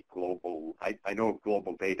know of any global, I know of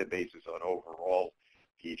global databases on overall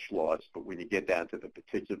beach loss, but when you get down to the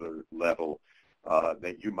particular level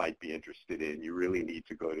that you might be interested in, you really need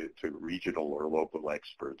to go to regional or local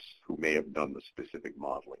experts who may have done the specific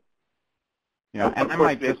modeling. Yeah, and of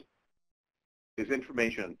course, there's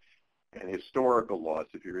information and historical loss.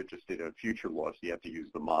 If you're interested in future loss, you have to use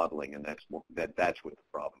the modeling, and that's where the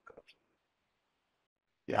problem comes.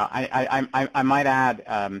 Yeah, I might add,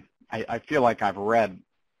 I feel like I've read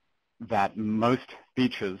that most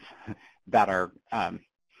beaches that are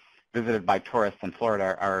visited by tourists in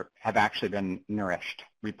Florida have actually been nourished,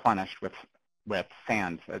 replenished with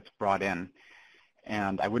sand that's brought in.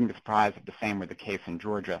 And I wouldn't be surprised if the same were the case in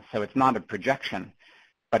Georgia. So it's not a projection,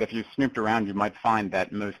 but if you snooped around, you might find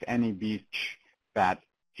that most any beach that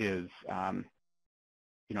is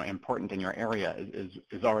important in your area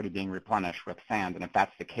is already being replenished with sand. And if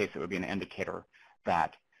that's the case, it would be an indicator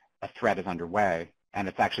that a threat is underway and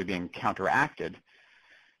it's actually being counteracted.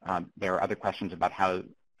 There are other questions about how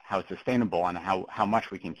sustainable and how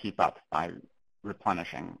much we can keep up by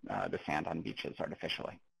replenishing the sand on beaches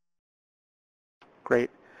artificially.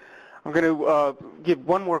 Great. I'm going to give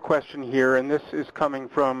one more question here, and this is coming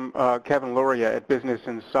from Kevin Luria at Business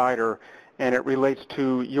Insider, and it relates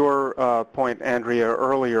to your point, Andrea,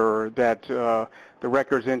 earlier, that the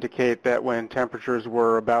records indicate that when temperatures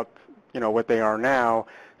were about, what they are now,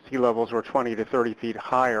 sea levels were 20 to 30 feet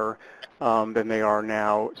higher than they are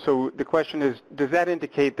now. So the question is, does that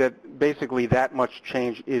indicate that basically that much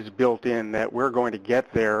change is built in, that we're going to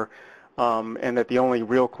get there, and that the only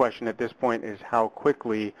real question at this point is how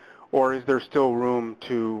quickly, or is there still room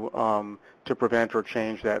to prevent or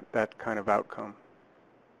change that kind of outcome?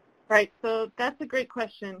 Right, so that's a great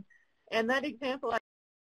question. And that example I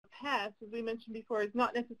past, as we mentioned before, is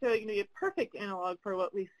not necessarily going to be a perfect analog for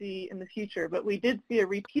what we see in the future, but we did see a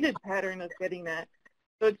repeated pattern of getting that.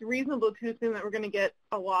 So it's reasonable to assume that we're going to get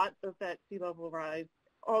a lot of that sea level rise,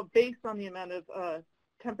 all based on the amount of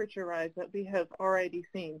temperature rise that we have already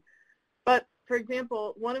seen. But, for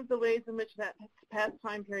example, one of the ways in which that past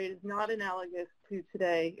time period is not analogous to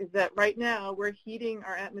today is that right now we're heating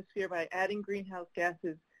our atmosphere by adding greenhouse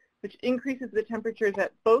gases, which increases the temperatures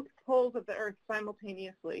at both poles of the Earth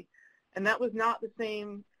simultaneously. And that was not the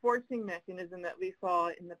same forcing mechanism that we saw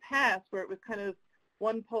in the past, where it was kind of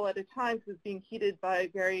one pole at a time, so it was being heated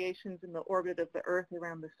by variations in the orbit of the Earth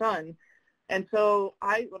around the sun. And so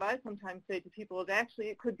what I sometimes say to people is actually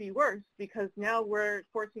it could be worse, because now we're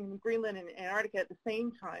forcing Greenland and Antarctica at the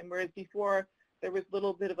same time, whereas before there was a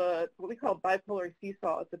little bit of a, what we call bipolar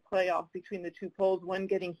seesaw. It's a playoff between the two poles, one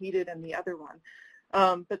getting heated and the other one.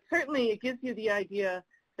 But certainly it gives you the idea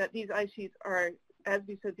that these ice sheets are, as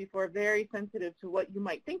we said before, very sensitive to what you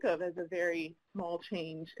might think of as a very small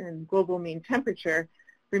change in global mean temperature.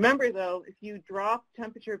 Remember, though, if you drop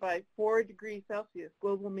temperature by 4 degrees Celsius,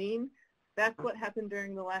 global mean, that's what happened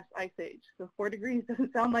during the last ice age. So 4 degrees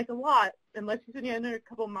doesn't sound like a lot unless you're sitting under a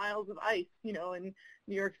couple miles of ice, in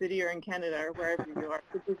New York City or in Canada or wherever you are.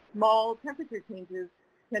 But the small temperature changes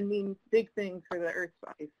can mean big things for the Earth's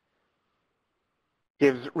ice.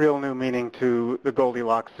 Gives real new meaning to the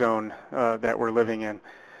Goldilocks zone that we're living in.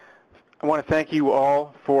 I want to thank you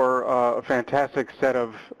all for a fantastic set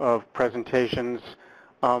of presentations.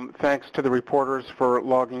 Thanks to the reporters for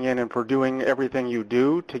logging in and for doing everything you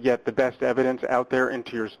do to get the best evidence out there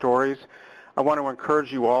into your stories. I want to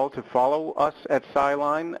encourage you all to follow us at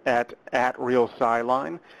SciLine at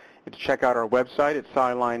 @RealSciLine, and to check out our website at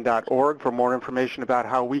SciLine.org for more information about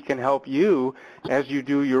how we can help you as you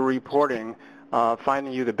do your reporting,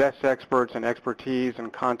 finding you the best experts and expertise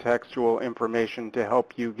and contextual information to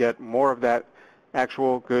help you get more of that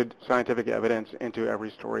actual good scientific evidence into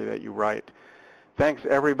every story that you write. Thanks,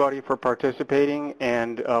 everybody, for participating,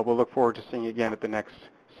 and we'll look forward to seeing you again at the next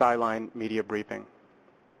SciLine Media Briefing.